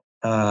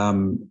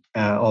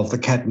of the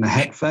Cat in the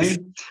Hat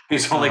fame.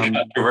 He's only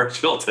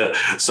controversial to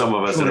some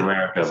of us in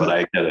America, but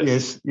I get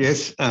it.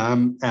 Yes.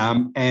 And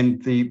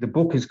the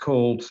book is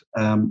called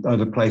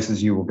The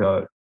Places You Will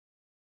Go.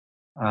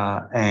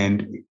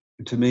 And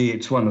to me,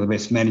 it's one of the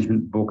best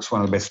management books,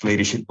 one of the best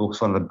leadership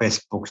books, one of the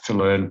best books to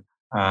learn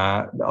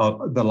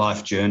the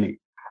life journey.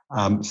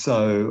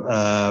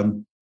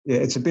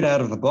 It's a bit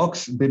out of the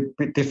box, a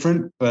bit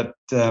different, but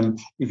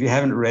if you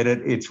haven't read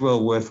it, it's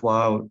well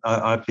worthwhile.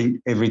 I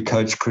think every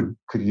coach could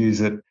use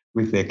it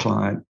with their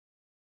client.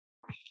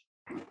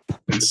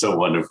 It's so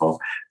wonderful.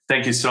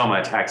 Thank you so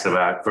much,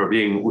 Sabah, for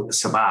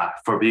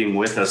being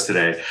with us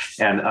today.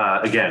 And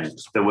again,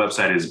 the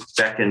website is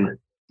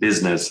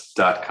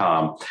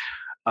beckonbusiness.com.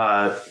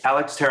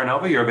 Alex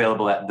Terranova, you're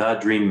available at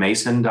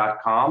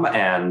thedreammason.com,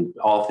 and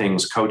all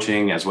things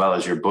coaching, as well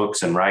as your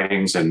books and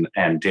writings and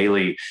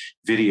daily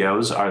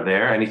videos are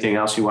there. Anything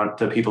else you want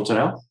the people to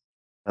know?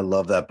 I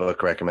love that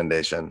book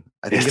recommendation.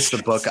 I think it's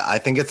the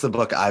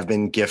book I've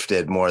been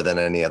gifted more than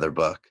any other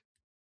book.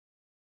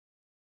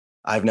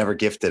 I've never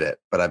gifted it,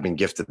 but I've been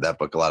gifted that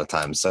book a lot of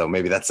times. So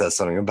maybe that says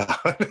something about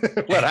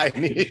what I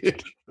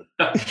need.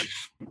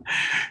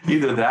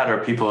 Either that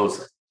or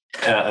people's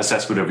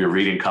assessment of your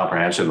reading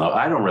comprehension level.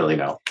 I don't really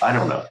know. I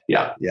don't know.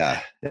 Yeah.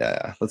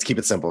 Let's keep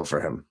it simple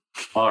for him.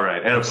 All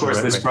right. And of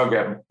course, this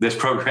program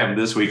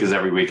this week, as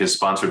every week, is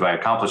sponsored by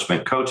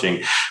Accomplishment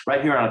Coaching,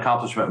 right here on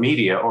Accomplishment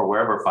Media or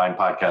wherever fine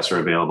podcasts are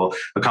available.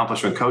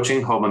 Accomplishment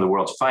Coaching, home of the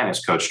world's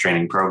finest coach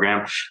training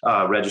program,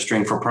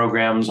 registering for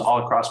programs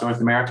all across North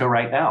America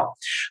right now.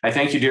 I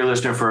thank you, dear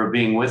listener, for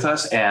being with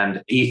us.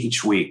 And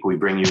each week we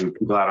bring you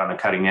people out on the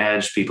cutting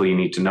edge, people you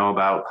need to know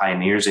about,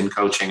 pioneers in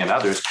coaching, and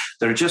others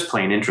that are just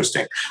plain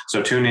interesting.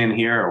 So tune in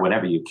here or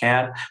whenever you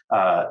can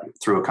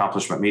through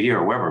Accomplishment Media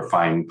or wherever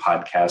fine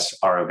podcasts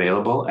are available.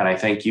 And I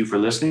thank you for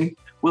listening.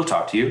 We'll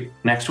talk to you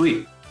next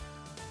week.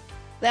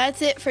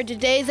 That's it for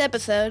today's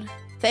episode.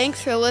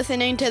 Thanks for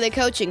listening to The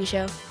Coaching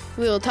Show.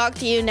 We will talk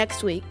to you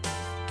next week.